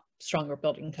adopt stronger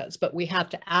building codes, but we have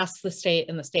to ask the state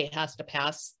and the state has to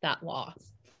pass that law.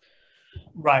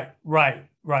 right.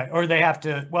 Or they have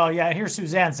to, well, yeah, here's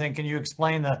Suzanne saying, can you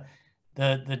explain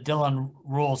the Dillon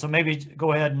rule? So maybe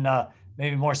go ahead and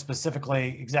maybe more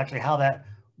specifically exactly how that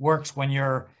works when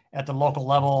you're at the local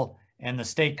level and the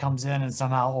state comes in and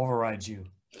somehow overrides you.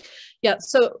 Yeah,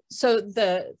 so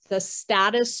the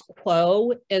status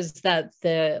quo is that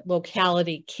the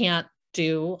locality can't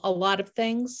do a lot of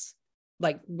things,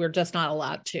 like we're just not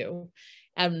allowed to.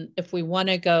 And if we want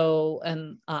to go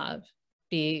and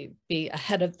be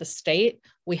ahead of the state,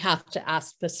 we have to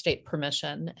ask the state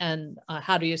permission. And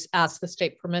how do you ask the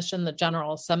state permission? The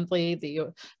General Assembly,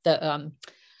 the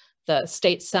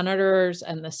state senators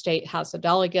and the state House of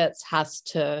Delegates has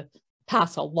to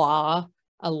pass a law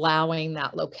allowing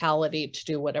that locality to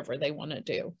do whatever they want to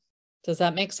do. Does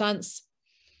that make sense?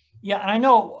 Yeah, and I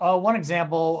know one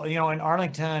example, in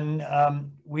Arlington,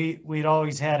 we'd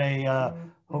always had a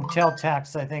hotel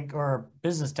tax, I think, or a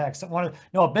business tax.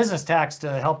 A business tax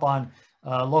to help on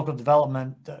local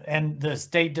development, and the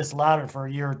state disallowed it for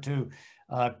a year or two.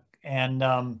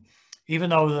 Even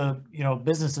though the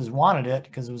businesses wanted it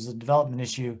because it was a development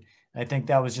issue, I think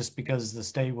that was just because the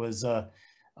state was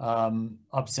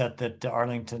upset that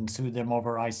Arlington sued them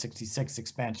over I-66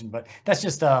 expansion. But that's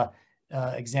just a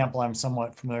example I'm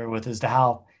somewhat familiar with as to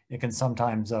how it can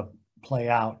sometimes play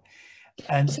out.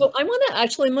 And so I want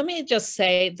to let me just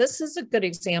say, this is a good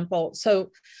example.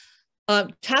 So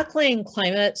tackling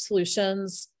climate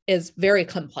solutions is very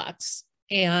complex,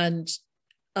 and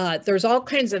there's all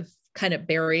kinds of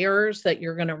barriers that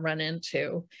you're going to run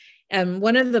into. And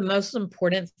one of the most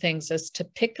important things is to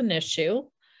pick an issue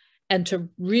and to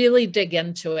really dig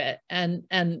into it. And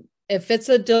if it's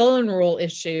a Dillon rule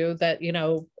issue that,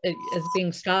 it is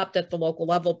being stopped at the local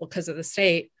level because of the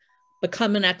state,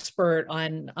 become an expert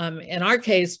on, in our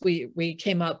case, we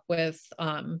came up with,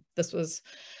 this was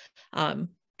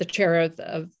the chair of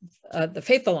the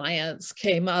Faith Alliance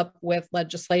came up with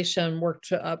legislation,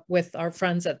 worked up with our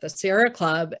friends at the Sierra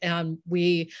Club, and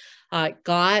we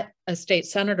got a state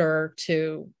senator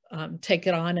to take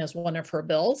it on as one of her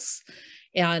bills.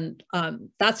 And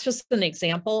that's just an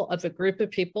example of a group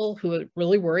of people who are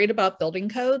really worried about building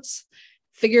codes,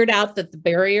 figured out that the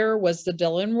barrier was the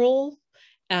Dillon rule,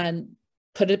 and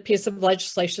put a piece of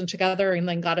legislation together, and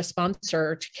then got a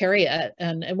sponsor to carry it.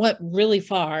 And it went really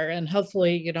far, and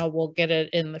hopefully, we'll get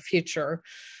it in the future.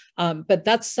 But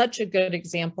that's such a good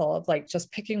example of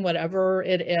just picking whatever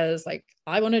it is. Like,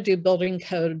 I want to do building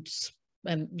codes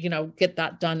and, get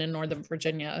that done in Northern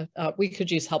Virginia. We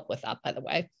could use help with that, by the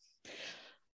way.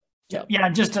 So. Yeah,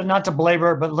 just not to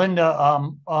belabor, but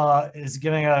Linda is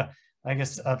giving a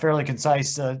fairly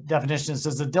concise definition. It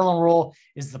says the Dillon rule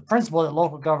is the principle that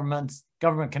local government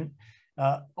can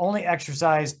only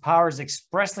exercise powers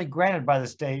expressly granted by the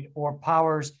state, or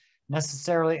powers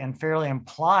necessarily and fairly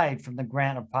implied from the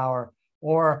grant of power,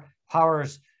 or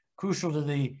powers crucial to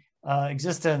the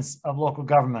existence of local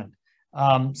government.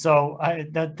 So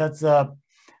that's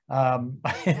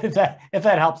if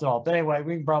that helps at all. But anyway,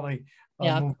 we can probably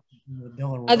move to the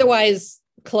Dillon rule. Otherwise,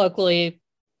 colloquially,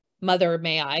 Mother,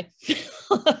 may I?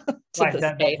 Right,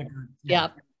 that's good. Yeah.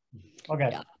 Okay.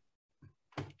 Yeah.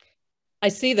 I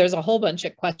see there's a whole bunch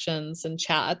of questions and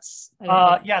chats.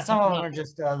 Yeah, some of them are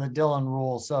just the Dillon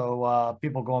rule. So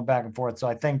people going back and forth. So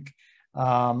I think,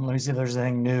 let me see if there's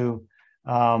anything new.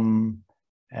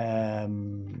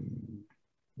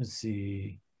 Let's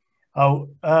see.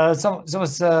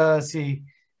 See.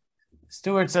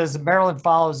 Stewart says Maryland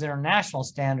follows international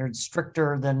standards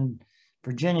stricter than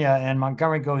Virginia, and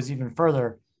Montgomery goes even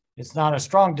further. It's not a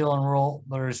strong Dillon rule,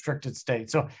 but a restricted state.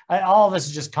 So all of this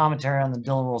is just commentary on the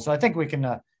Dillon rule. So I think we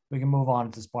can move on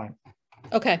at this point.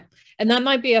 Okay, and that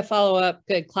might be a follow-up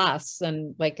good class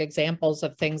and examples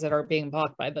of things that are being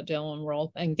blocked by the Dillon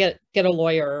rule, and get a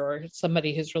lawyer or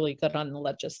somebody who's really good on the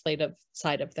legislative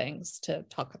side of things to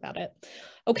talk about it.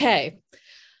 Okay,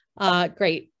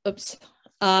 great. Oops.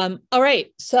 All right,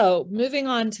 so moving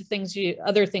on to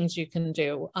other things you can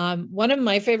do. One of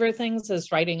my favorite things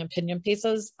is writing opinion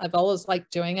pieces. I've always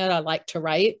liked doing it. I like to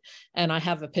write and I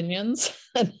have opinions.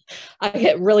 I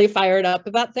get really fired up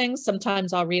about things.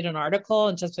 Sometimes I'll read an article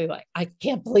and just be like, I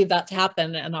can't believe that's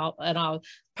happened. And I'll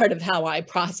part of how I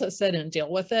process it and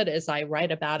deal with it is I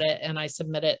write about it and I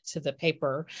submit it to the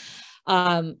paper.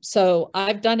 So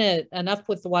I've done it enough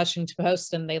with the Washington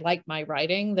Post and they like my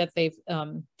writing that they've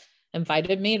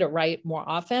invited me to write more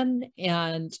often,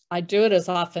 and I do it as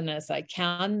often as I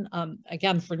can.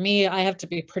 Again, for me, I have to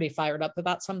be pretty fired up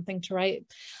about something to write.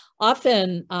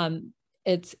 Often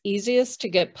it's easiest to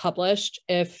get published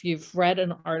if you've read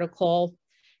an article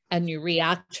and you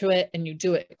react to it and you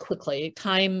do it quickly.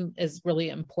 Time is really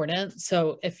important.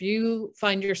 So if you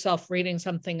find yourself reading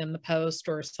something in the Post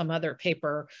or some other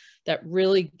paper that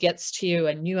really gets to you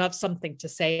and you have something to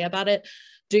say about it,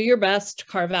 do your best to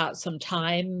carve out some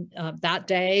time that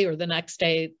day or the next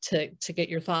day to get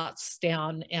your thoughts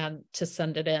down and to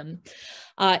send it in.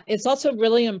 It's also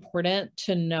really important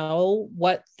to know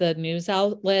what the news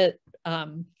outlet,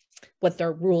 what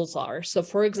their rules are. So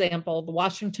for example, the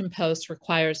Washington Post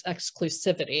requires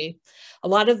exclusivity. A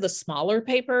lot of the smaller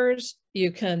papers,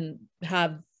 you can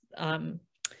have,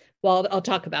 well, I'll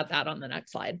talk about that on the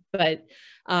next slide, but,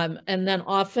 and then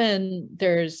often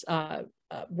there's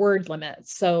word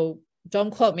limits. So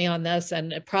don't quote me on this,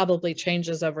 and it probably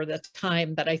changes over the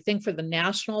time, but I think for the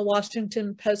national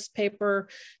Washington Post paper,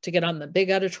 to get on the big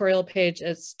editorial page,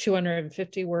 it's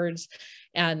 250 words,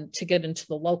 and to get into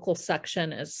the local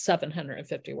section is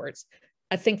 750 words.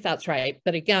 I think that's right.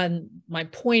 But again, my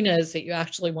point is that you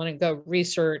actually want to go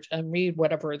research and read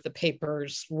whatever the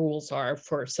paper's rules are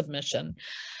for submission.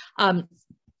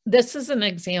 This is an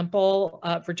example.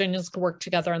 Virginians can work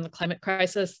together on the climate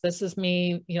crisis. This is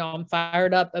me, you know, I'm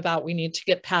fired up about we need to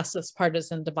get past this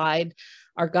partisan divide.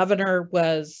 Our governor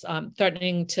was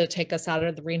threatening to take us out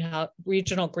of the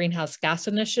regional greenhouse gas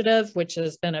initiative, which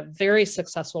has been a very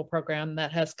successful program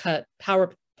that has cut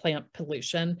power plant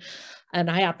pollution. And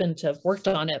I happen to have worked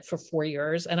on it for 4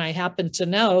 years. And I happen to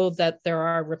know that there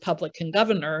are Republican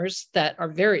governors that are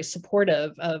very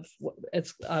supportive of,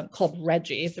 it's called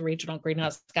RGGI, the Regional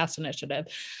Greenhouse Gas Initiative.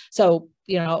 So,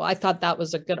 you know, I thought that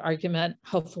was a good argument,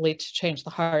 hopefully to change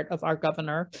the heart of our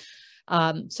governor.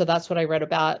 So that's what I read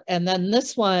about. And then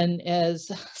this one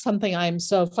is something I'm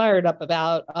so fired up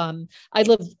about. I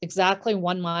live exactly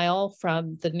 1 mile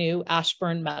from the new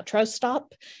Ashburn Metro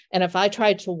stop. And if I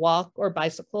tried to walk or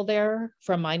bicycle there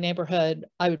from my neighborhood,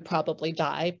 I would probably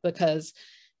die because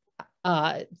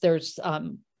there's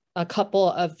a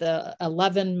couple of the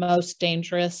 11 most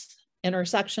dangerous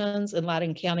intersections in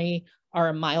Loudoun County are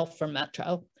a mile from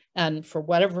Metro. And for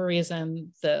whatever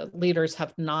reason, the leaders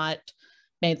have not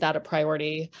made that a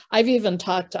priority. I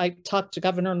talked to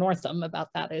Governor Northam about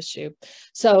that issue.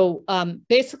 So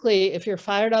basically, if you're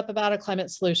fired up about a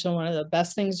climate solution, one of the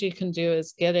best things you can do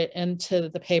is get it into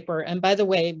the paper. And by the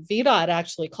way, VDOT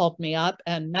actually called me up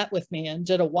and met with me and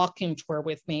did a walking tour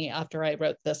with me after I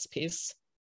wrote this piece.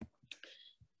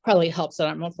 Probably helps that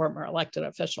I'm a former elected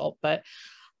official, but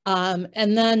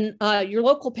and then your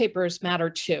local papers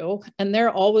matter too, and they're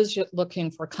always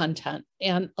looking for content.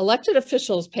 And elected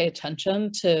officials pay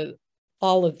attention to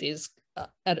all of these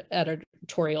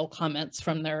editorial comments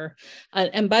from their,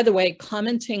 and by the way,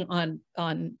 commenting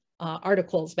on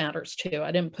articles matters too.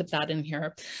 I didn't put that in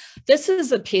here. This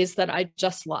is a piece that I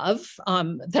just love,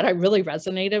 that I really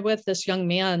resonated with. This young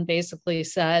man basically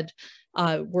said,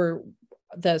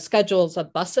 the schedules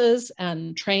of buses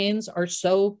and trains are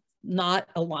so not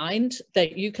aligned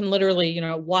that you can literally, you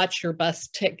know, watch your bus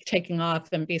taking off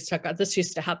and be stuck. This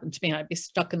used to happen to me. I'd be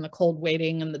stuck in the cold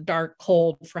waiting in the dark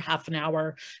cold for half an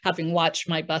hour, having watched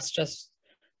my bus just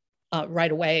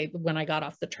right away when I got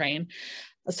off the train.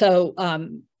 So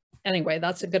anyway,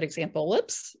 that's a good example.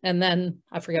 Whoops. And then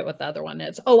I forget what the other one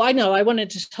is. Oh, I know. I wanted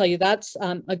to tell you that's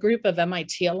a group of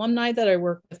MIT alumni that I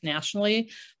work with nationally.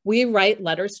 We write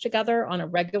letters together on a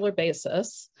regular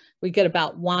basis. We get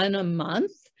about one a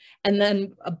month. And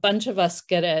then a bunch of us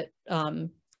get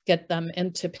them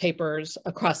into papers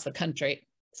across the country.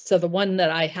 So the one that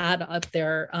I had up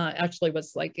there actually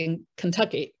was like in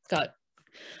Kentucky,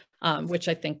 which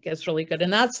I think is really good.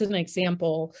 And that's an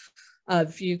example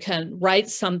of you can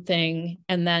write something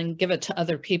and then give it to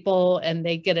other people and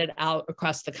they get it out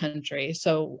across the country.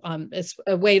 So it's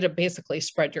a way to basically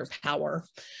spread your power.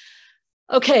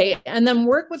 Okay, and then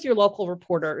work with your local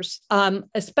reporters,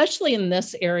 especially in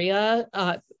this area.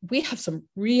 We have some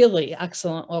really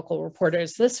excellent local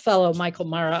reporters. This fellow, Michael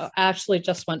Mara, actually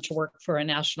just went to work for a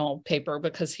national paper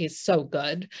because he's so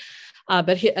good.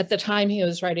 But at the time he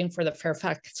was writing for the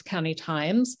Fairfax County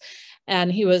Times,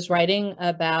 and he was writing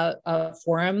about a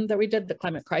forum that we did, the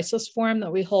Climate Crisis Forum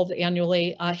that we hold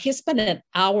annually. He spent an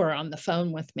hour on the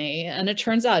phone with me, and it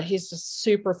turns out he's just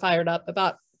super fired up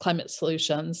about climate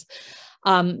solutions.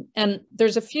 And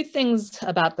there's a few things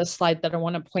about this slide that I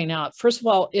want to point out. First of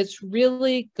all, it's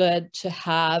really good to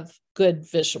have good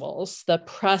visuals. The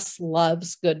press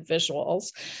loves good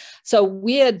visuals. So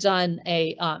we had done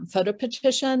a photo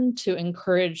petition to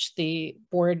encourage the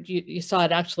board. You saw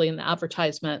it actually in the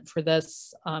advertisement for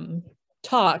this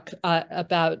talk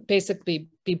about basically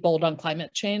be bold on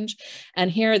climate change.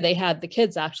 And here they had the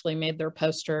kids actually made their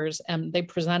posters and they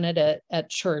presented it at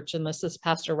church. And this is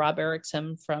Pastor Rob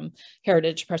Erickson from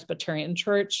Heritage Presbyterian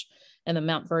Church in the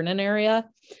Mount Vernon area.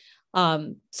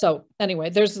 So anyway,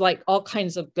 there's like all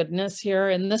kinds of goodness here.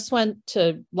 And this went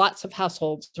to lots of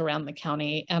households around the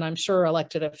county, and I'm sure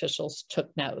elected officials took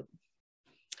note.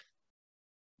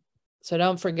 So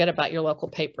don't forget about your local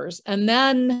papers. And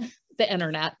then the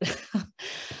internet.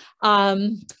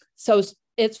 So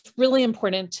it's really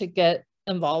important to get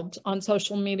involved on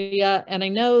social media. And I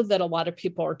know that a lot of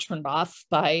people are turned off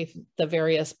by the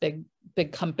various big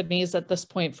companies at this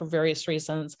point for various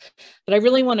reasons, but I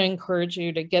really want to encourage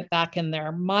you to get back in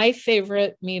there. My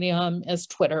favorite medium is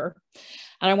Twitter.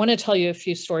 And I want to tell you a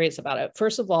few stories about it.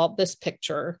 First of all, this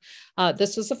picture,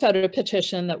 this was a photo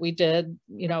petition that we did,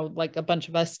 you know, like a bunch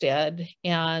of us did.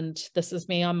 And this is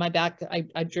me on my back.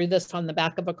 I drew this on the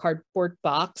back of a cardboard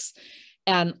box,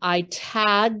 and I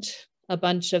tagged a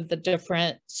bunch of the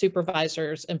different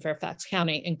supervisors in Fairfax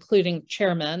County, including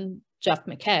Chairman Jeff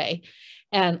McKay.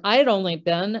 And I had only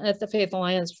been at the Faith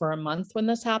Alliance for a month when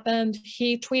this happened.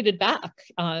 He tweeted back,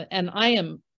 and I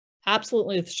am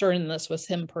absolutely certain this was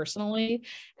him personally.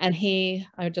 And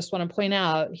I just want to point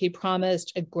out, he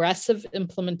promised aggressive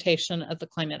implementation of the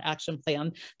Climate Action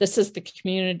Plan. This is the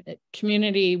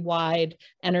Community-Wide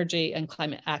Energy and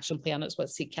Climate Action Plan is what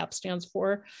CCAP stands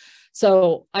for.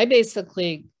 So I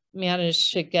basically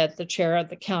managed to get the chair of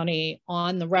the county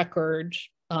on the record,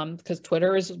 because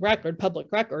Twitter is public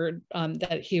record,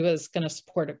 that he was going to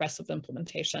support aggressive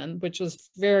implementation, which was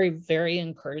very, very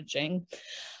encouraging.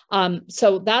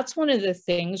 So that's one of the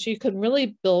things. You can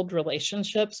really build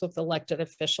relationships with elected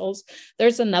officials.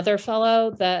 There's another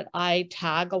fellow that I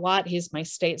tag a lot. He's my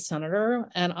state senator,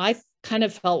 and I kind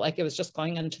of felt like it was just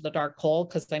going into the dark hole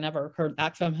because I never heard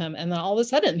back from him. And then all of a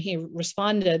sudden he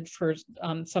responded for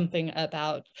something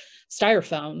about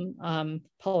styrofoam,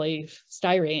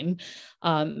 polystyrene,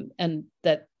 and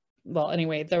that, well,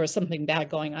 anyway, there was something bad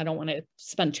going. I don't want to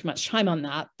spend too much time on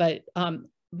that, but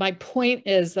my point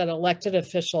is that elected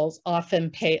officials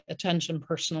often pay attention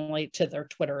personally to their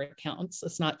Twitter accounts.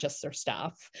 It's not just their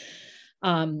staff.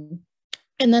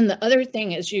 And then the other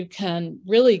thing is you can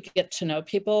really get to know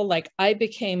people. Like I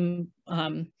became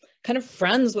kind of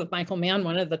friends with Michael Mann,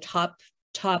 one of the top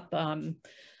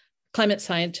climate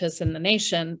scientists in the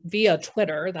nation, via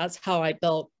Twitter. That's how I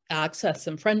built access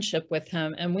and friendship with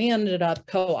him. And we ended up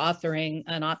co-authoring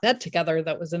an op-ed together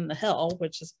that was in The Hill,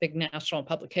 which is a big national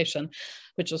publication,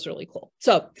 which was really cool.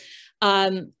 So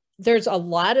there's a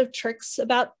lot of tricks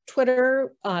about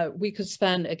Twitter. We could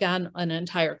spend, again, an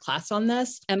entire class on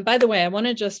this. And by the way, I want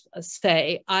to just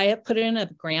say, I have put in a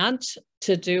grant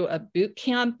to do a boot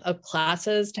camp of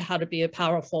classes to how to be a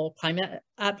powerful climate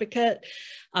advocate.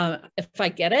 If I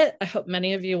get it, I hope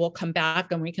many of you will come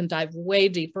back and we can dive way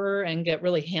deeper and get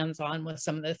really hands-on with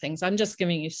some of the things. I'm just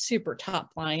giving you super top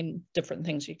line, different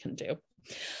things you can do.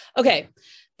 Okay.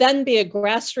 Then be a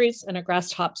grassroots and a grass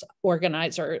tops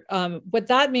organizer. What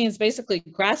that means, basically,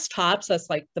 grass tops, that's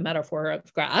like the metaphor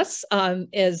of grass,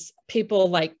 is people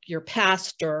like your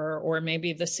pastor or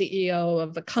maybe the CEO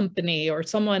of a company or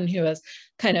someone who has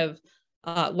kind of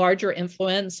larger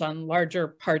influence on larger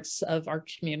parts of our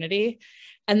community.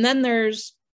 And then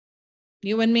there's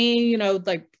you and me, you know,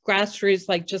 like grassroots,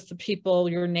 like just the people,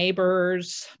 your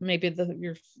neighbors, maybe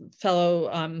your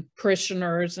fellow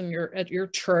parishioners at your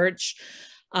church.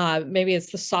 Maybe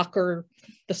it's the soccer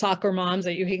moms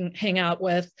that you hang out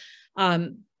with.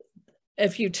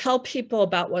 If you tell people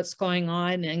about what's going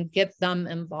on and get them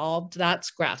involved,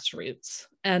 that's grassroots.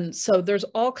 And so there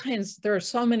are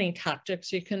so many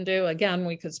tactics you can do. Again,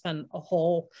 we could spend a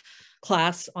whole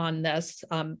class on this,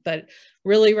 but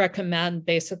really recommend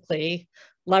basically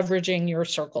leveraging your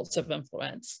circles of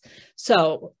influence.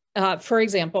 So for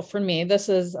example, for me, this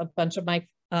is a bunch of my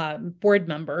board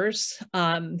members,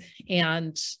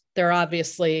 and they're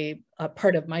obviously a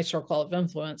part of my circle of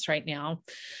influence right now.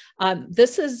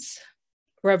 This is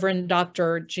Reverend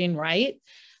Dr. Jean Wright.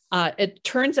 It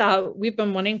turns out we've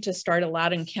been wanting to start a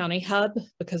Loudoun County hub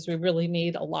because we really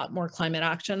need a lot more climate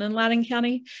action in Loudoun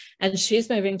County. And she's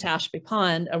moving to Ashby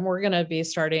Pond, and we're going to be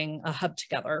starting a hub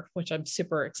together, which I'm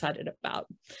super excited about.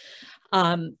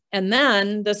 And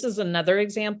then this is another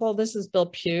example. This is Bill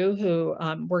Pugh, who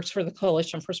works for the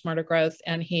Coalition for Smarter Growth,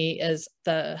 and he is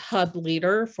the hub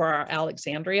leader for our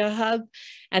Alexandria hub.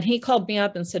 And he called me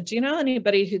up and said, do you know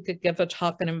anybody who could give a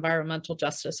talk on environmental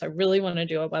justice? I really want to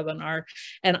do a webinar.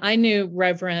 And I knew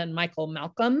Reverend Michael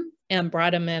Malcolm and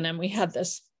brought him in, and we had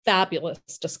this fabulous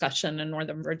discussion in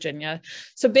Northern Virginia.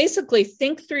 So basically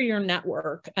think through your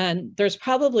network, and there's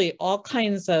probably all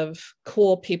kinds of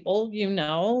cool people, you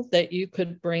know, that you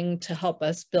could bring to help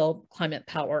us build climate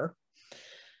power.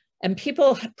 And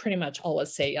people pretty much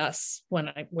always say yes when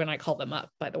I call them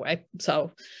up, by the way.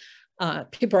 So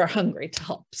people are hungry to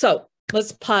help. So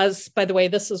let's pause. By the way,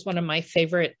 this is one of my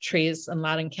favorite trees in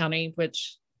Loudoun County,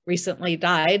 which recently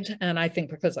died, and I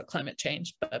think because of climate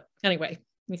change. But anyway,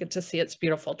 you get to see its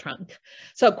beautiful trunk.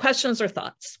 So questions or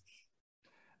thoughts?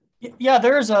 Yeah,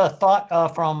 there's a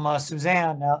thought from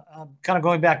Suzanne, kind of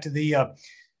going back to the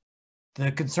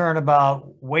concern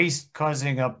about waste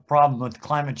causing a problem with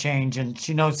climate change. And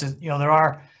she notes that, you know, there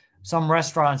are some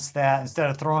restaurants that instead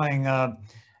of throwing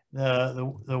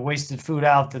the wasted food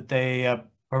out, that they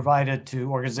provide it to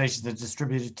organizations that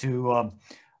distribute it to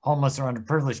homeless or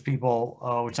underprivileged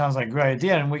people, which sounds like a great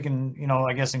idea. And we can, you know,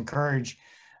 I guess encourage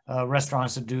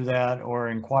restaurants to do that or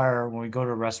inquire when we go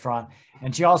to a restaurant.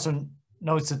 And she also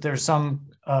notes that there's some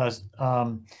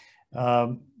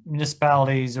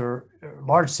municipalities or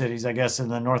large cities, I guess, in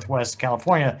the Northwest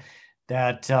California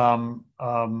that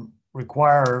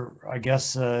require, I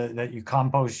guess, that you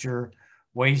compost your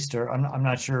waste, or I'm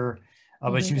not sure,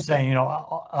 but she was saying, you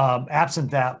know,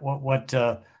 absent that, what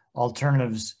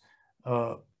alternatives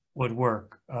would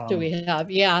work. Do we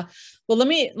have? Yeah. Well, let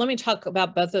me talk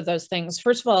about both of those things.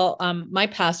 First of all, my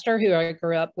pastor, who I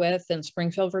grew up with in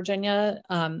Springfield, Virginia,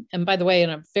 and by the way, in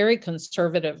a very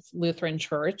conservative Lutheran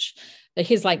church,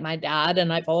 he's like my dad,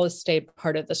 and I've always stayed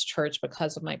part of this church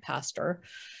because of my pastor.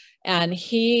 And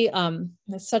he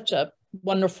is such a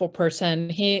wonderful person.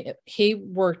 He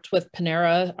worked with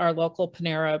Panera, our local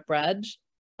Panera bread.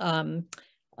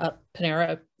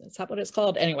 Panera, is that what it's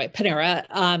called? Anyway, Panera.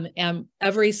 And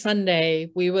every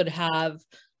Sunday we would have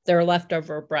their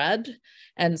leftover bread.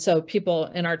 And so people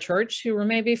in our church who were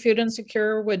maybe food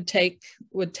insecure would take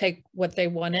what they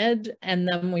wanted, and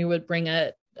then we would bring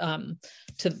it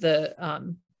to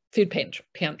the food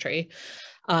pantry.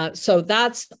 So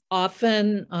that's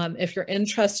often, if you're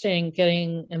interested in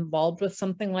getting involved with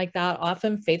something like that,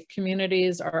 often faith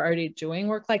communities are already doing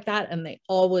work like that, and they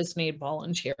always need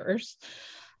volunteers.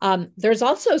 There's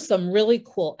also some really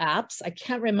cool apps. I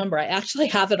can't remember. I actually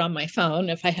have it on my phone.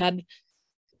 If I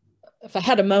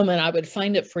had a moment, I would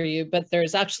find it for you. But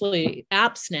there's actually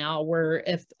apps now where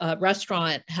if a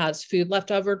restaurant has food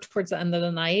left over towards the end of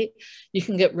the night, you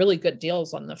can get really good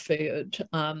deals on the food.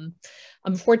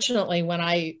 Unfortunately, when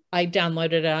I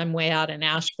downloaded it, I'm way out in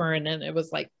Ashburn, and it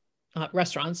was like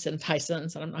restaurants in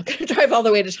Tyson's, and I'm not going to drive all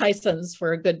the way to Tyson's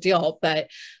for a good deal,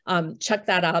 but check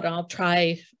that out. And I'll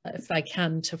try, if I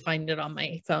can, to find it on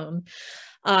my phone.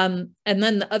 And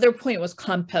then the other point was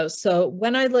compost. So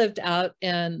when I lived out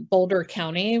in Boulder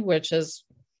County, which is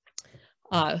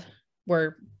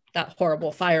where that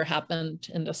horrible fire happened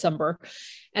in December.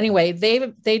 Anyway,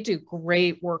 they do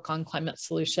great work on climate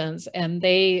solutions, and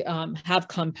they have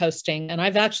composting. And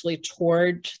I've actually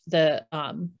toured the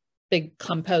big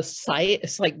compost site.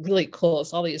 It's like really cool.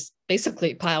 It's all these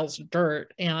basically piles of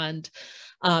dirt. And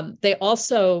they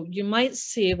also, you might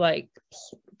see like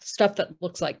stuff that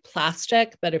looks like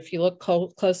plastic, but if you look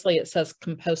closely, it says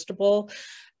compostable.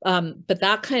 But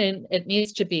that it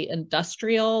needs to be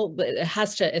industrial.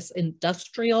 It's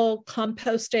industrial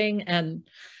composting. And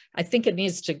I think it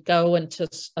needs to go into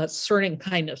a certain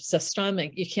kind of system.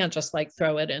 And you can't just like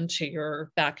throw it into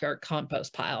your backyard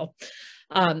compost pile.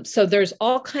 So there's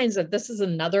all kinds of, this is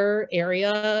another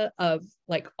area of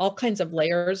like all kinds of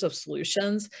layers of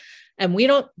solutions, and we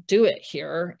don't do it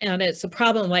here. And it's a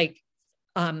problem. Like,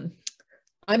 I'm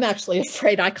actually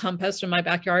afraid I compost in my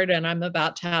backyard, and I'm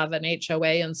about to have an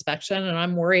HOA inspection, and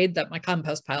I'm worried that my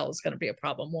compost pile is going to be a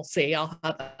problem. We'll see. I'll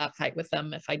have that fight with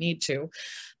them if I need to.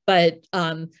 But,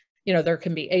 you know, there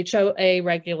can be HOA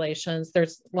regulations.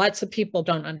 There's lots of people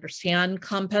don't understand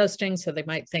composting, so they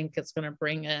might think it's going to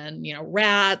bring in, you know,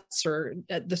 rats, or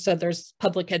so there's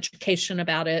public education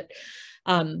about it.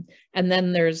 And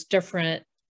then there's different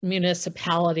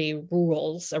municipality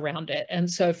rules around it. And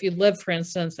so if you live, for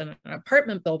instance, in an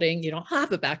apartment building, you don't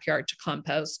have a backyard to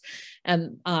compost.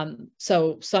 And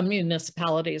so some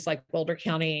municipalities like Boulder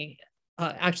County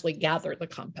actually gather the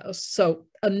compost. So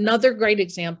another great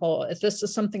example, if this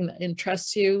is something that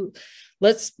interests you,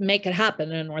 let's make it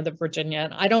happen in Northern Virginia.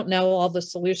 And I don't know all the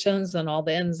solutions and all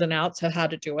the ins and outs of how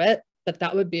to do it, but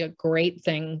that would be a great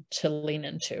thing to lean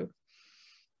into.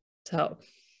 So.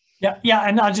 Yeah,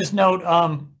 and I'll just note,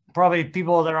 probably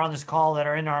people that are on this call that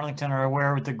are in Arlington are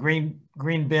aware with the green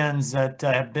bins that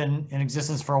have been in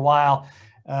existence for a while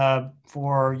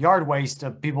for yard waste.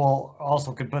 People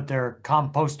also could put their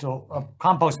compost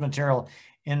material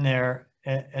in there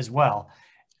as well.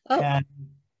 Oh, and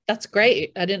that's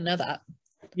great. I didn't know that.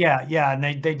 Yeah, and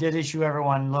they did issue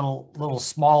everyone little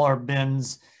smaller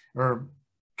bins or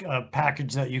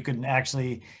package that you can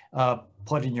actually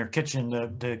put in your kitchen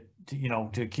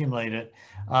to accumulate it.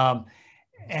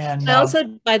 And I also,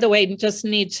 by the way, just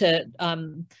need to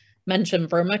mention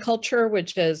vermiculture,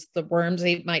 which is the worms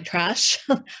eat my trash.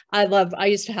 I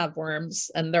used to have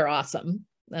worms and they're awesome.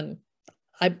 And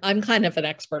I'm kind of an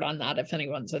expert on that if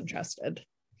anyone's interested.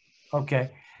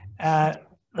 Okay.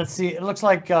 Let's see. It looks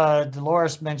like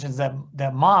Dolores mentions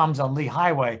that moms on Lee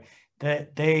Highway,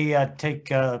 that they take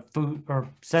food or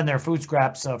send their food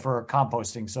scraps for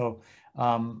composting. So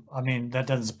I mean, that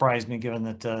doesn't surprise me given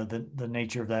that the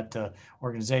nature of that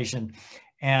organization.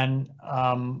 And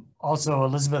also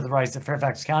Elizabeth writes that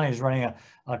Fairfax County is running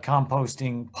a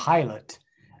composting pilot.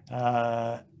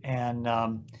 And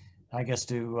I guess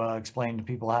to explain to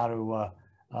people how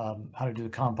to do the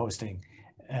composting.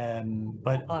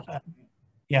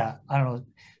 Yeah, I don't know.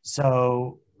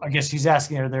 So I guess she's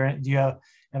asking, do you have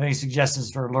any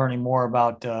suggestions for learning more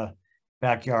about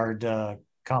backyard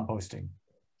composting?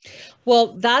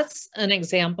 Well, that's an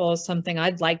example of something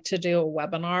I'd like to do a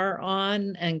webinar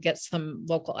on and get some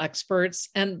local experts.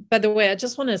 And by the way, I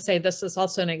just want to say this is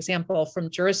also an example from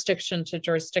jurisdiction to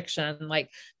jurisdiction. Like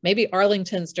maybe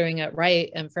Arlington's doing it right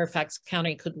and Fairfax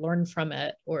County could learn from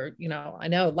it. Or, I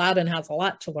know Loudoun has a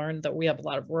lot to learn, that we have a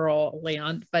lot of rural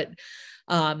land, but,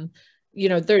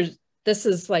 this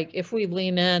is like, if we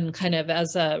lean in kind of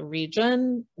as a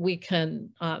region, we can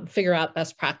figure out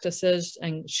best practices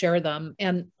and share them.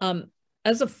 And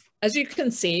as you can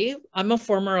see, I'm a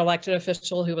former elected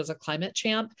official who was a climate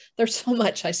champ. There's so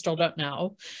much I still don't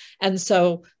know. And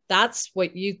so that's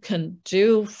what you can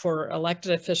do for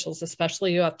elected officials,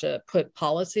 especially you have to put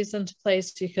policies into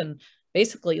place. You can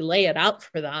basically lay it out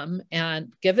for them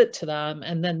and give it to them,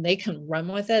 and then they can run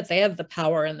with it. They have the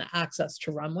power and the access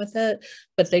to run with it,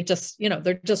 but they just,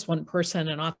 they're just one person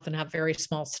and often have very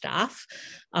small staff.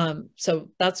 So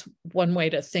that's one way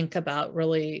to think about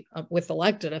really with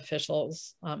elected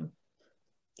officials,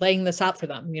 laying this out for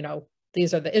them.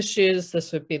 These are the issues,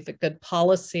 this would be the good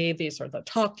policy, these are the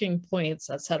talking points,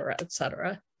 et cetera, et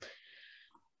cetera.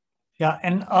 Yeah,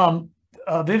 and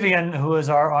Vivian, who is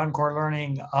our Encore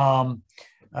Learning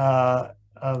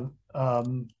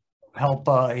help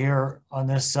here on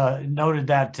this, noted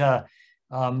that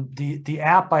the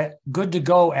app, Good to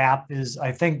Go app, is,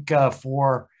 I think,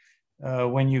 for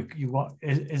when you want.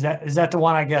 Is that the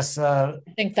one? I guess. I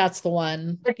think that's the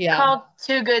one. It's called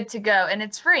Too Good to Go, and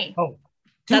it's free. Oh,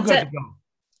 Too Good to Go.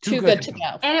 Too Good to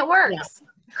Go, and it works.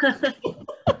 Yeah.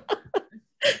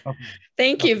 Okay.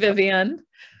 Thank you, Vivian.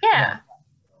 Yeah.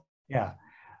 Yeah.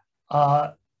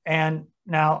 And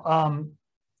now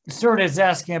Stuart is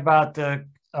asking about the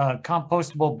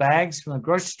compostable bags from the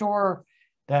grocery store.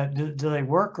 That do they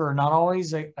work or not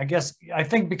always? I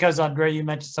think because Andrea, you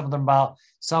mentioned some of them about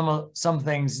some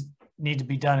things need to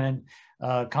be done in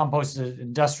composted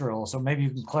industrial. So maybe you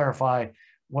can clarify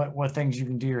what things you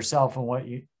can do yourself and what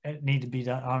you need to be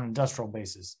done on an industrial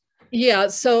basis. Yeah,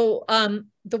 so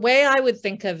the way I would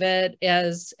think of it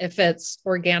is if it's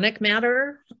organic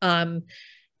matter, and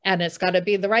it's got to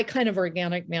be the right kind of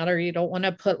organic matter. You don't want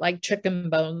to put like chicken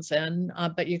bones in,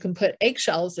 but you can put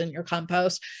eggshells in your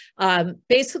compost.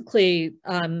 Basically,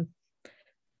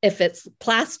 if it's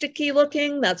plasticky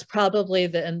looking, that's probably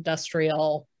the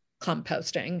industrial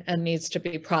composting and needs to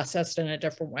be processed in a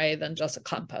different way than just a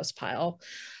compost pile.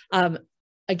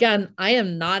 Again, I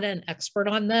am not an expert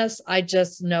on this. I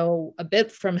just know a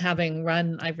bit from having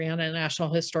I ran a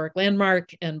National Historic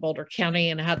Landmark in Boulder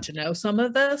County and had to know some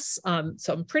of this.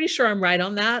 So I'm pretty sure I'm right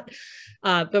on that.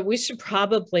 But we should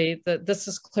probably, this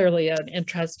is clearly an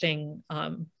interesting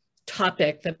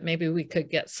topic that maybe we could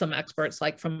get some experts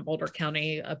like from Boulder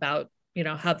County about,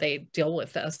 how they deal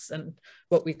with this and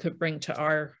what we could bring to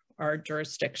our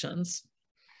jurisdictions.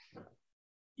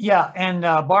 Yeah, and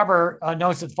Barbara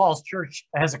notes that Falls Church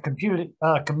has a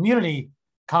community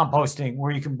composting,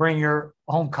 where you can bring your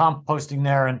home composting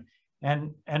there.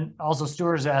 And also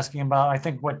Stuart's asking about, I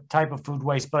think, what type of food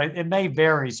waste, but it may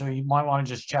vary. So you might want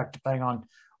to just check depending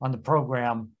on the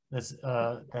program that's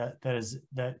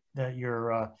that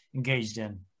you're engaged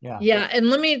in. Yeah. Yeah.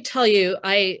 And let me tell you,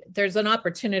 there's an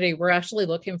opportunity. We're actually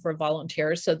looking for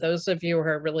volunteers. So those of you who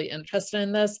are really interested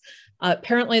in this,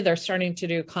 apparently they're starting to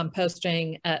do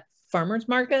composting at farmers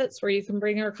markets where you can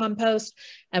bring your compost.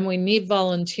 And we need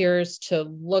volunteers to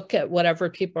look at whatever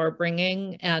people are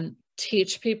bringing and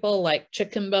teach people, like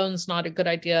chicken bones, not a good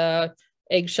idea,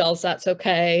 eggshells, that's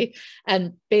okay.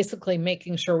 And basically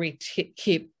making sure we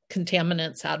keep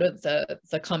contaminants out of the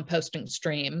composting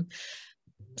stream.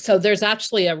 So there's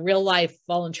actually a real life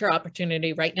volunteer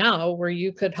opportunity right now where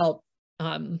you could help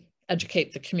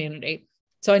educate the community.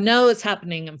 So I know it's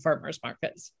happening in farmers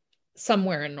markets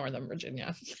somewhere in Northern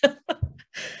Virginia.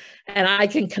 And I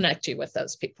can connect you with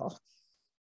those people.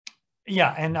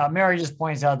 Yeah, and Mary just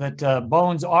points out that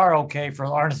bones are okay for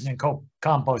artisan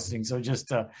composting. So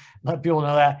just let people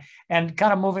know that. And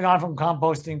kind of moving on from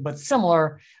composting, but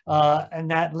similar,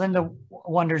 and that Linda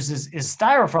wonders, is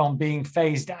styrofoam being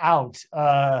phased out?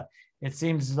 It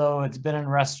seems as though it's been in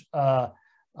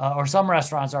or some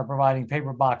restaurants are providing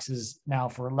paper boxes now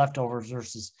for leftovers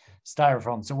versus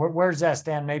styrofoam. So where does that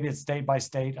stand? Maybe it's state by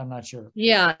state. I'm not sure.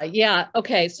 Yeah.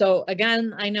 Okay. So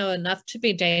again, I know enough to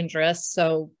be dangerous.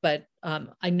 But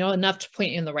I know enough to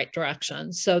point you in the right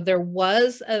direction. So there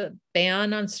was a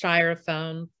ban on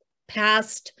styrofoam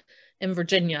passed in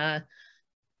Virginia,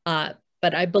 but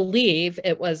I believe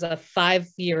it was a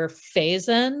 5-year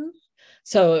phase-in.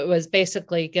 So it was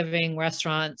basically giving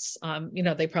restaurants,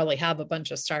 they probably have a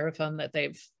bunch of styrofoam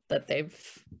that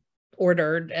they've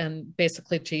ordered, and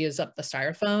basically to use up the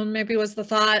styrofoam maybe was the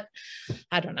thought.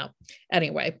 I don't know.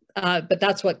 Anyway, but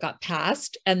that's what got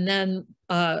passed. And then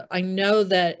I know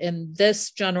that in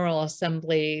this General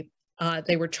Assembly,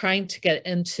 they were trying to get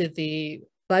into the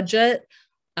budget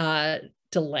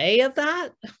delay of that.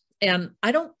 And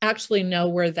I don't actually know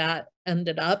where that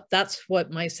ended up. That's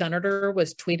what my senator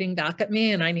was tweeting back at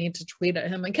me, and I need to tweet at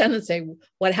him again and say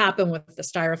what happened with the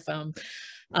styrofoam.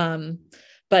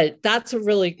 But that's a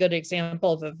really good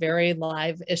example of a very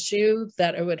live issue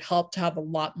that it would help to have a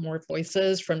lot more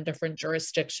voices from different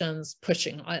jurisdictions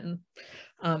pushing on.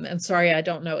 And sorry, I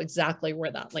don't know exactly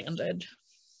where that landed.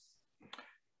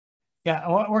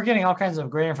 Yeah, we're getting all kinds of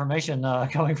great information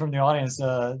coming from the audience.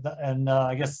 And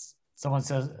I guess someone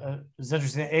says, it's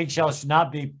interesting, eggshells should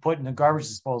not be put in the garbage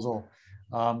disposal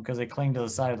because they cling to the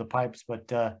side of the pipes. But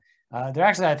they're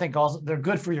actually, I think, also they're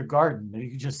good for your garden. You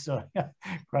can just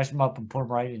crush them up and put them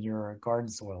right in your garden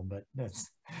soil. But that's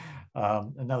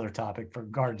another topic for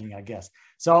gardening, I guess.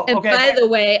 So, and okay. By the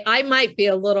way, I might be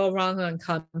a little wrong on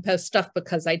compost stuff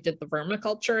because I did the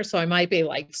vermiculture. So I might be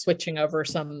like switching over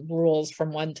some rules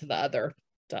from one to the other.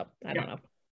 So I don't know.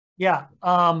 Yeah.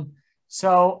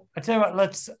 So I tell you what,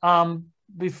 let's,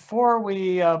 before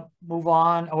we move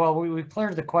on, well, we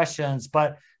cleared the questions,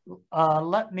 but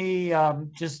let me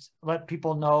just let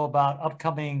people know about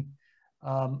upcoming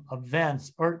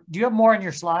events. Or do you have more on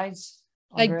your slides,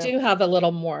 Andrea? I do have a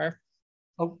little more.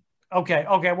 Oh, okay.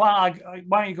 Why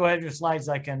don't you go ahead with your slides?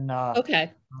 I can.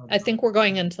 Okay. I think we're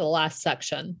going into the last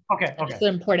section. Okay. It's the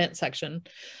important section.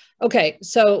 Okay,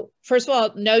 so first of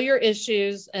all, know your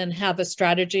issues and have a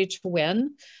strategy to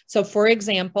win. So for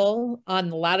example, on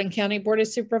the Loudoun County Board of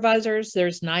Supervisors,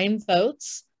 there's 9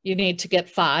 votes. You need to get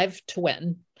 5 to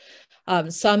win.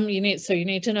 You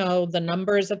need to know the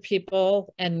numbers of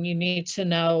people, and you need to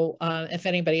know if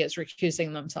anybody is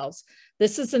recusing themselves.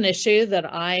 This is an issue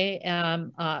that I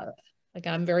am,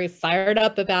 I'm very fired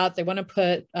up about. They want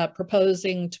to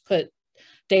proposing to put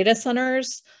data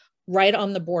centers right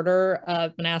on the border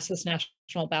of Manassas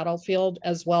National Battlefield,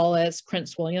 as well as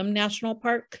Prince William National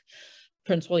Park,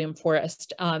 Prince William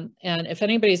Forest. And if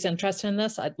anybody's interested in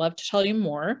this, I'd love to tell you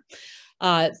more.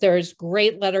 There's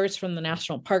great letters from the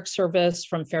National Park Service,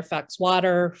 from Fairfax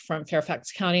Water, from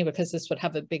Fairfax County, because this would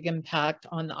have a big impact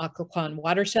on the Occoquan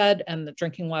watershed and the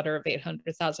drinking water of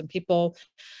 800,000 people.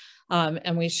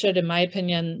 And we should, in my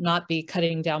opinion, not be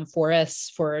cutting down forests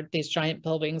for these giant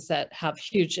buildings that have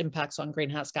huge impacts on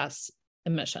greenhouse gas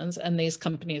emissions. And these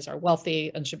companies are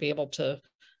wealthy and should be able to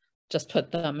just put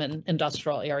them in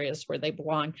industrial areas where they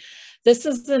belong. This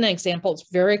is an example. It's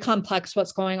very complex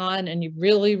what's going on, and you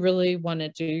really, really want to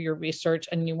do your research,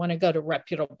 and you want to go to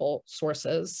reputable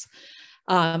sources.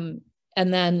 And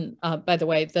then, by the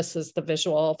way, this is the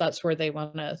visual. That's where they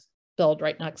want to build,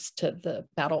 right next to the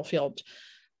battlefield.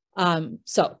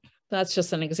 So That's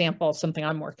just an example of something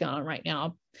I'm working on right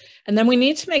now. And then we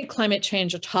need to make climate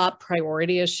change a top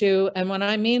priority issue. And what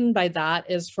I mean by that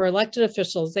is for elected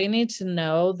officials, they need to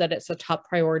know that it's a top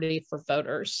priority for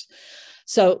voters.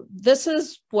 So this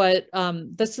is what,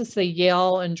 this is the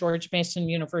Yale and George Mason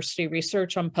University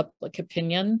research on public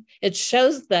opinion. It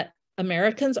shows that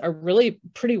Americans are really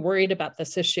pretty worried about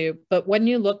this issue. But when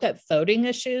you look at voting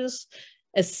issues,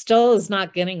 it still is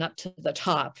not getting up to the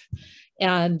top.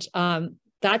 And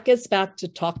that gets back to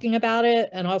talking about it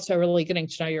and also really getting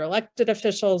to know your elected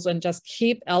officials and just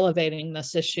keep elevating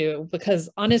this issue, because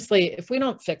honestly, if we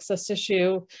don't fix this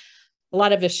issue, a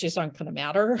lot of issues aren't going to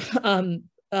matter.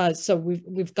 So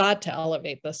we've got to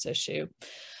elevate this issue.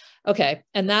 Okay,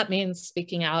 and that means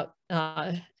speaking out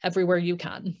everywhere you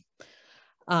can.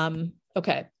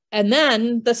 Okay. And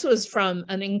then this was from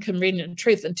An Inconvenient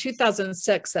Truth in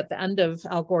 2006 at the end of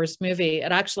Al Gore's movie.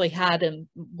 It actually had in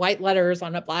white letters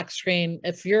on a black screen,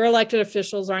 if your elected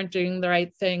officials aren't doing the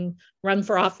right thing, run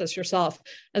for office yourself.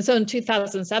 And so in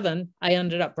 2007, I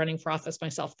ended up running for office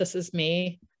myself. This is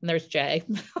me, and there's Jay.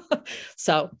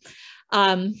 So,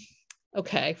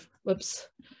 okay, whoops.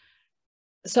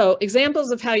 So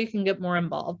examples of how you can get more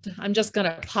involved. I'm just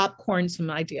gonna popcorn some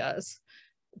ideas.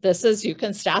 This is, you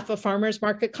can staff a farmer's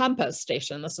market compost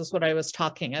station. This is what I was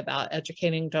talking about,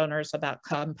 educating donors about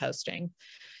composting.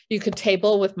 You could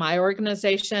table with my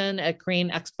organization at Green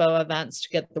Expo events to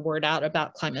get the word out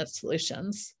about climate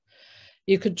solutions.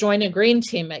 You could join a green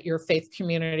team at your faith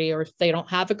community, or if they don't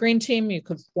have a green team, you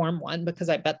could form one, because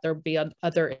I bet there'll be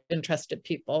other interested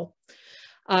people.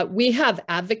 We have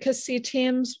advocacy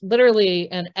teams literally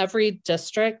in every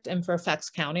district in Fairfax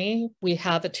County. We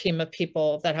have a team of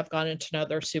people that have gotten to know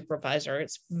their supervisor.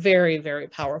 It's very, very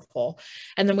powerful.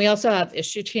 And then we also have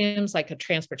issue teams, like a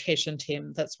transportation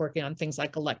team that's working on things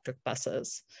like electric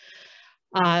buses.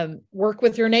 Work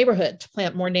with your neighborhood to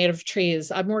plant more native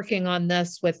trees. I'm working on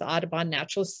this with the Audubon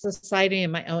Naturalist Society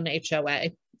and my own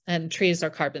HOA. And trees are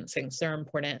carbon sinks. They're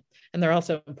important. And they're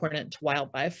also important to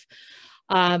wildlife.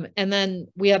 And then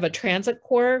we have a transit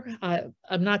corps.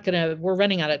 We're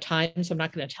running out of time, so I'm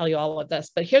not gonna tell you all of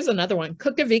this, but here's another one.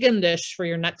 Cook a vegan dish for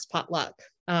your next potluck.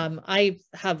 I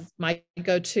have my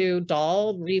go-to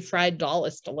dal, refried dal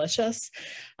is delicious,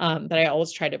 that I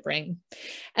always try to bring.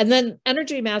 And then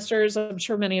Energy Masters, I'm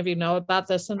sure many of you know about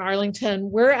this in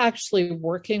Arlington. We're actually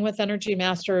working with Energy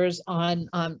Masters on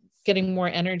getting more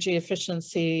energy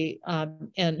efficiency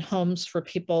in homes for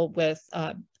people with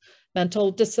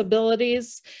mental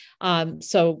disabilities.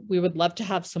 So we would love to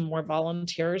have some more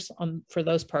volunteers for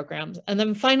those programs. And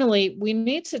then finally, we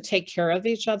need to take care of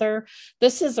each other.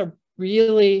 This is a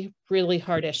really, really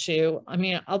hard issue. I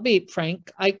mean, I'll be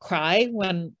frank, I cry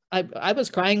when I was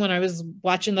crying when I was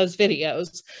watching those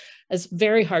videos. It's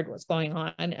very hard what's going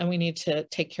on, and we need to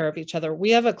take care of each other.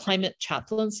 We have a climate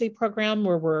chaplaincy program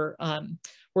where we're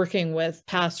working with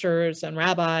pastors and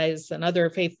rabbis and other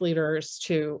faith leaders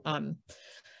to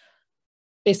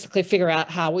basically figure out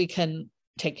how we can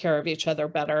take care of each other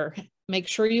better. Make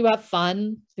sure you have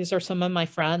fun. These are some of my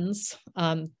friends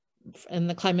in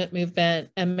the climate movement,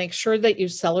 and make sure that you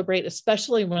celebrate,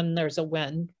 especially when there's a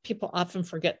win. People often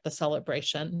forget the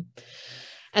celebration.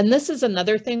 And this is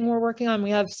another thing we're working on.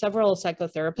 We have several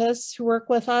psychotherapists who work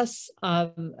with us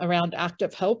around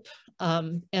active hope.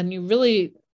 And you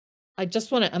really, I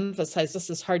just want to emphasize, this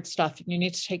is hard stuff. You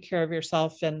need to take care of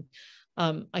yourself, and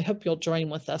I hope you'll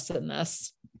join with us in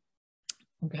this.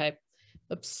 Okay,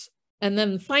 oops. And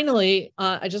then finally,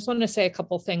 I just want to say a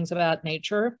couple things about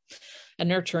nature and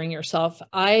nurturing yourself.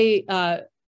 I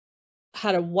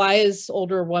had a wise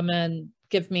older woman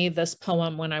give me this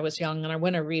poem when I was young, and I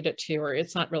want to read it to you, or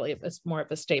it's not really, it's more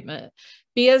of a statement.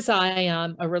 Be as I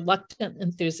am, a reluctant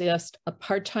enthusiast, a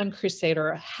part-time crusader,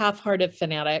 a half-hearted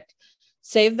fanatic.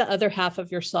 Save the other half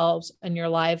of yourselves and your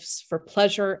lives for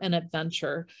pleasure and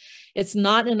adventure. It's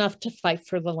not enough to fight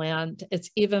for the land.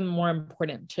 It's even more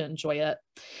important to enjoy it.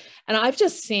 And I've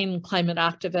just seen climate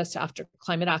activists after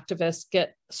climate activists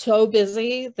get so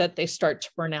busy that they start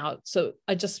to burn out. So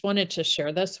I just wanted to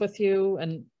share this with you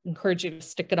and encourage you to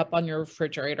stick it up on your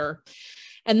refrigerator.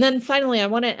 And then finally, I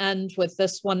want to end with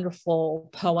this wonderful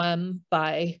poem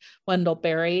by Wendell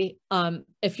Berry.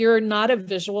 If you're not a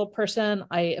visual person,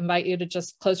 I invite you to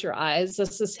just close your eyes.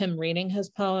 This is him reading his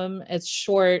poem. It's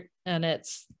short and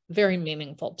it's very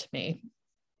meaningful to me.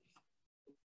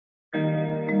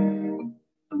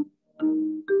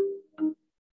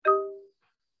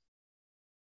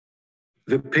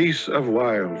 The peace of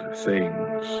wild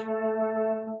things.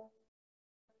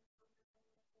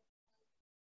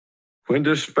 When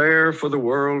despair for the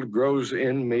world grows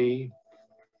in me,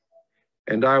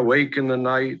 and I wake in the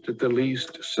night at the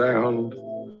least sound,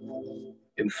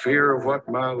 in fear of what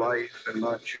my life and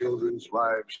my children's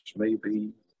lives may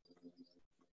be.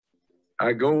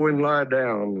 I go and lie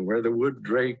down where the wood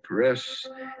drake rests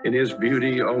in his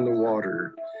beauty on the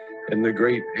water and the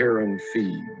great heron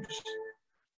feeds.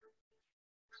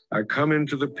 I come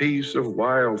into the peace of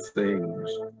wild things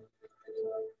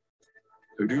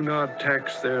who do not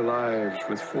tax their lives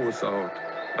with forethought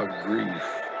of grief.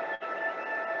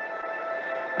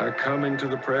 I come into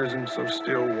the presence of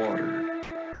still water,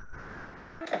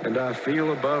 and I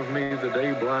feel above me the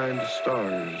day-blind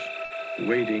stars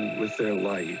waiting with their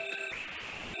light.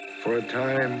 For a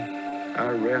time, I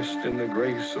rest in the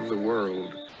grace of the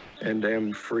world and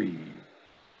am free.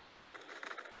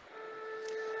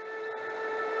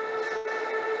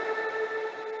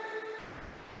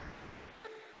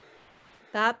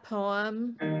 That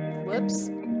poem,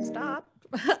 whoops, stop,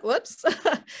 whoops.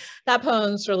 That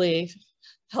poem's really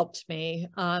helped me.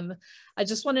 I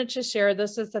just wanted to share,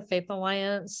 this is the Faith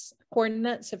Alliance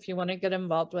coordinates if you want to get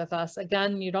involved with us.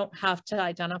 Again, you don't have to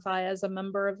identify as a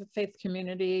member of a faith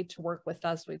community to work with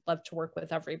us. We'd love to work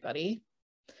with everybody.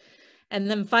 And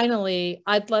then finally,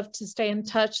 I'd love to stay in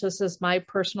touch. This is my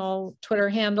personal Twitter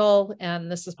handle,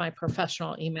 and this is my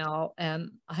professional email,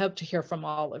 and I hope to hear from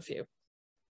all of you.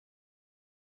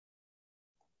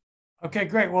 Okay,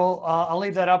 great. Well, I'll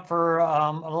leave that up for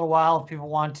a little while if people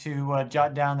want to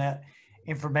jot down that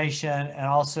information. And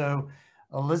also,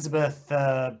 Elizabeth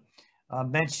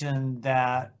mentioned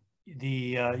that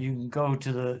you can go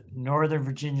to the Northern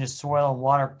Virginia Soil and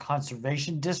Water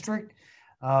Conservation District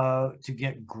to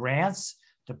get grants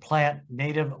to plant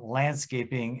native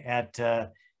landscaping at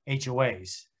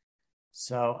HOAs.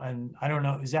 So, and I don't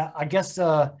know, is that, I guess,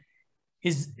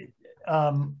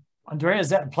 Andrea, is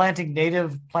that planting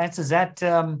native plants, is that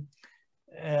an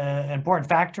important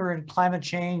factor in climate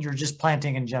change or just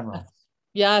planting in general?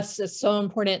 Yes, it's so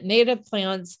important. Native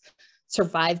plants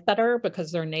survive better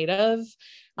because they're native.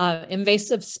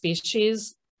 Invasive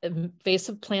species,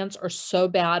 invasive plants are so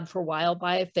bad for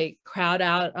wildlife. They crowd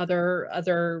out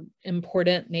other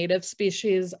important native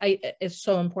species. It's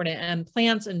so important. And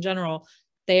plants in general,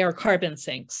 they are carbon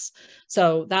sinks.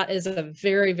 So that is a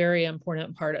very, very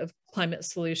important part of climate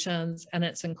solutions. And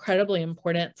it's incredibly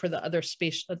important for the other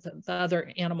species, the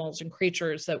other animals and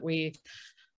creatures that we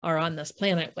are on this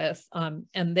planet with.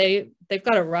 And they've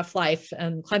got a rough life,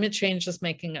 and climate change is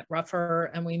making it rougher,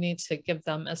 and we need to give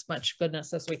them as much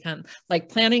goodness as we can. Like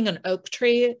planting an oak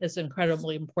tree is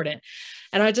incredibly important.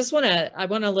 And I just want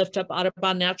to lift up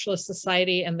Audubon Naturalist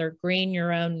Society and their Green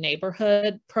Your Own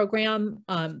Neighborhood program,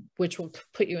 which will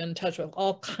put you in touch with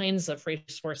all kinds of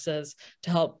resources to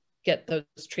help get those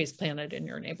trees planted in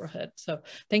your neighborhood. So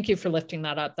thank you for lifting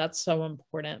that up. That's so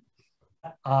important.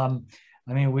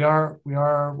 I mean, well,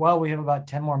 we have about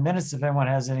 10 more minutes if anyone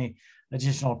has any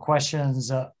additional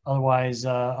questions. Otherwise,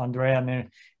 Andrea, I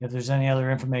mean, if there's any other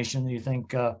information that you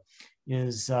think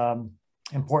is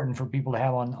important for people to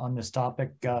have on this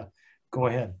topic, go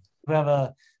ahead. We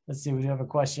have let's see, we have a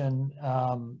question.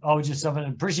 Just something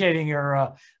appreciating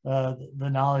your the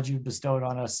knowledge you've bestowed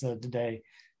on us today.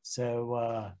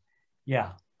 So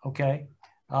yeah, okay.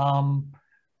 Thank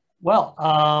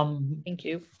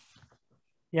you.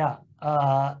 Yeah.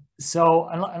 So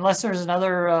unless there's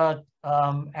another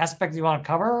aspect you want to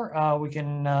cover, we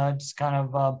can just kind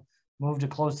of move to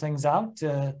close things out.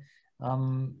 I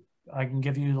can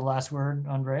give you the last word,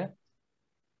 Andrea.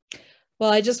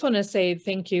 Well, I just want to say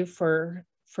thank you for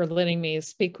letting me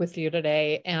speak with you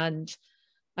today. And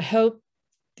I hope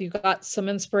you got some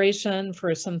inspiration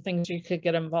for some things you could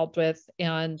get involved with.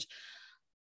 And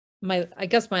I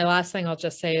guess my last thing I'll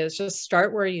just say is just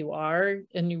start where you are,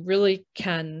 and you really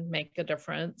can make a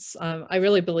difference. I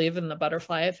really believe in the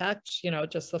butterfly effect. You know,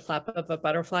 just the flap of a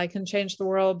butterfly can change the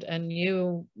world, and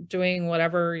you doing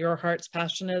whatever your heart's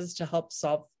passion is to help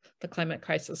solve the climate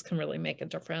crisis can really make a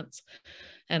difference.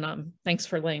 And thanks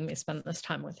for letting me spend this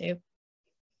time with you.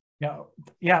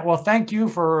 Yeah. Well, thank you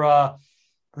for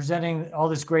presenting all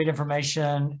this great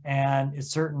information, and it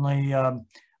certainly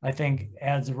I think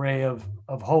adds a ray of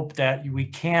hope that we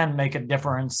can make a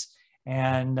difference.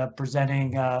 And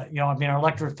presenting, I mean, our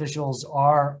elected officials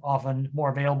are often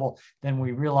more available than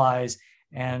we realize,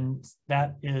 and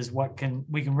that is what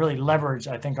we can really leverage,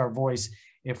 I think, our voice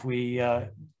if we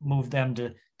move them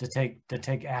to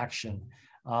take action.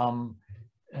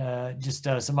 Just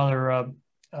some other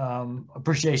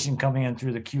appreciation coming in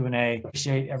through the Q&A.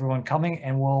 Appreciate everyone coming,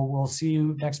 and we'll see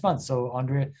you next month. So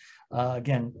Andrea,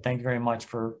 again, thank you very much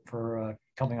for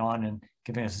coming on and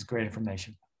giving us this great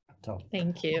information. So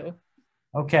thank you.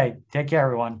 Okay, take care,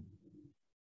 everyone.